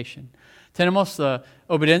justification. Tenemos la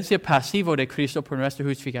obediencia pasiva de Cristo por nuestra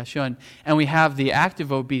justificación. And we have the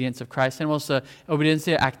active obedience of Christ. Tenemos la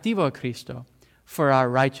obediencia activa a Cristo for our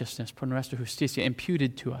righteousness, por nuestra justicia,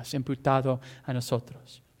 imputed to us, imputado a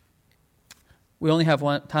nosotros. We only have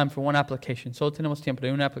time for one application. Solo tenemos tiempo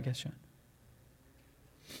de una aplicación.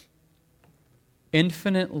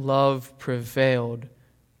 Infinite love prevailed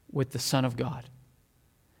with the Son of God.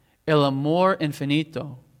 El amor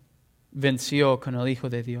infinito venció con el Hijo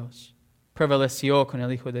de Dios. Prevaleció con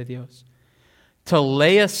el Hijo de Dios. To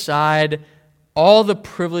lay aside all the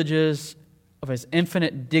privileges of His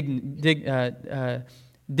infinite dignity,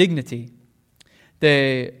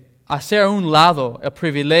 de hacer a un lado el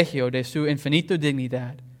privilegio de su infinita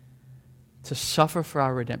dignidad, to suffer for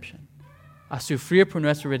our redemption, a sufrir por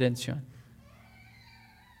nuestra redención.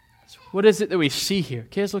 So what is it that we see here?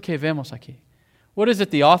 ¿Qué es lo que vemos aquí? What is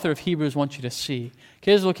it the author of Hebrews wants you to see?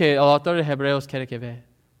 ¿Qué es lo que el autor de Hebreos quiere que vea?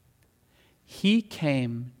 He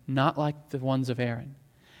came not like the ones of Aaron.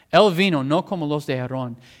 Él vino no como los de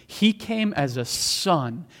Aarón. He came as a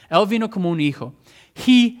son. Él vino como un hijo.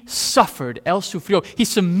 He suffered. Él sufrió. He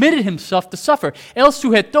submitted himself to suffer. Él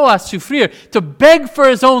sujetó a sufrir, to beg for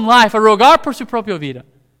his own life, a rogar por su propia vida.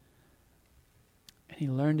 And he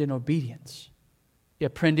learned in obedience. Y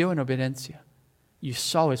aprendió en obediencia. You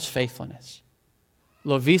saw his faithfulness.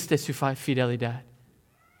 Lo viste su fidelidad.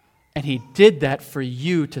 And he did that for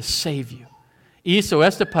you to save you. Y hizo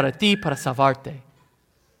esto para ti, para salvarte.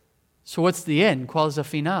 So what's the end? ¿Cuál es el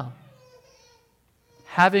final?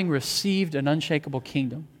 Having received an unshakable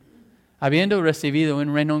kingdom, habiendo recibido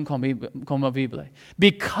un reino inconmovible,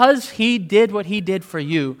 because He did what He did for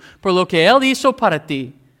you, por lo que Él hizo para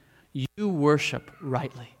ti, you worship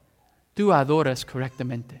rightly. Tú adoras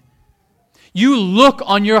correctamente. You look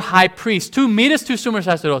on your high priest. Tú miras tu sumo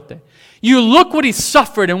sacerdote. You look what He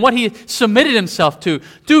suffered and what He submitted Himself to.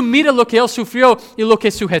 Tú mira lo que Él sufrió y lo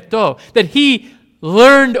que sujetó. That He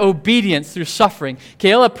learned obedience through suffering.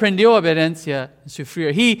 Que Él aprendió obediencia en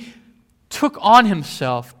sufrir. He took on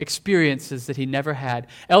Himself experiences that He never had.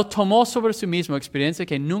 Él tomó sobre sí mismo experiencia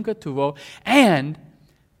que nunca tuvo. And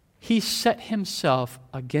He set Himself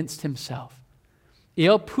against Himself. Y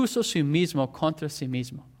Él puso sí mismo contra sí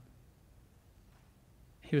mismo.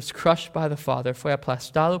 He was crushed by the Father. Fue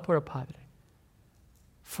aplastado por el Padre.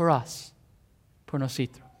 For us. Por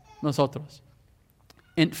nosotros.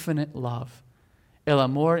 Infinite love. El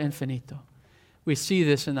amor infinito. We see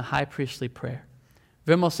this in the high priestly prayer.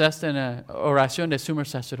 Vemos esto en la oración de sumo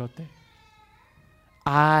sacerdote.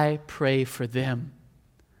 I pray for them.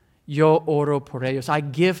 Yo oro por ellos. I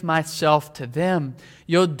give myself to them.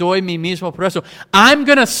 Yo doy mi mismo por eso. I'm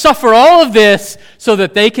going to suffer all of this so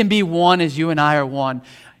that they can be one as you and I are one.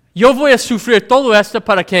 Yo voy a sufrir todo esto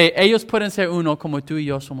para que ellos puedan ser uno como tú y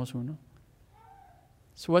yo somos uno.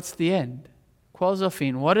 So what's the end? ¿Cuál es el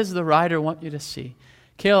fin? What does the writer want you to see?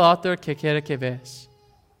 ¿Qué el autor que quiere que ves?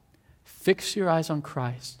 Fix your eyes on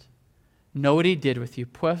Christ. Know what He did with you.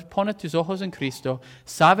 Pone tus ojos en Cristo.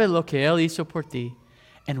 Sabe lo que Él hizo por ti.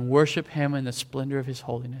 And worship Him in the splendor of His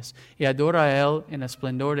holiness. Y adora a Él en el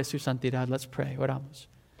esplendor de su santidad. Let's pray. Oramos.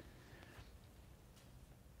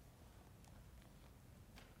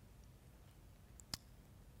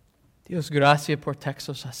 Dios, gracias por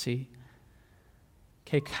textos así.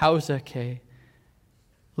 Que causa que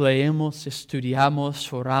leemos,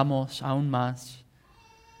 estudiamos, oramos aún más.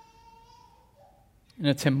 En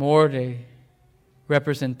el temor de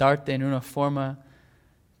representarte en una forma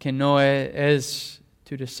que no es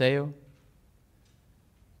tu deseo.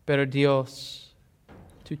 Pero Dios,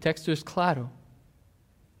 tu texto es claro.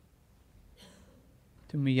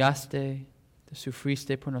 Te humillaste, te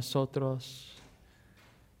sufriste por nosotros,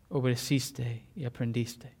 obedeciste y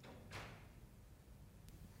aprendiste.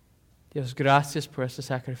 Dios, gracias por este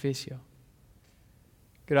sacrificio.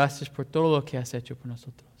 Gracias por todo lo que has hecho por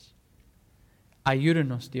nosotros.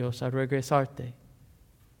 Ayúdanos, Dios, a regresarte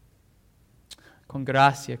con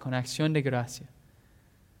gracia, con acción de gracia,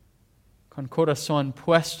 con corazón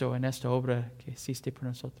puesto en esta obra que hiciste por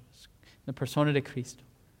nosotros, en la persona de Cristo,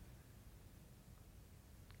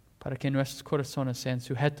 para que nuestros corazones sean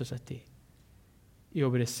sujetos a ti y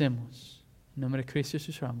obedecemos. En nombre de Cristo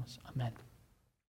Jesús oramos. Amén.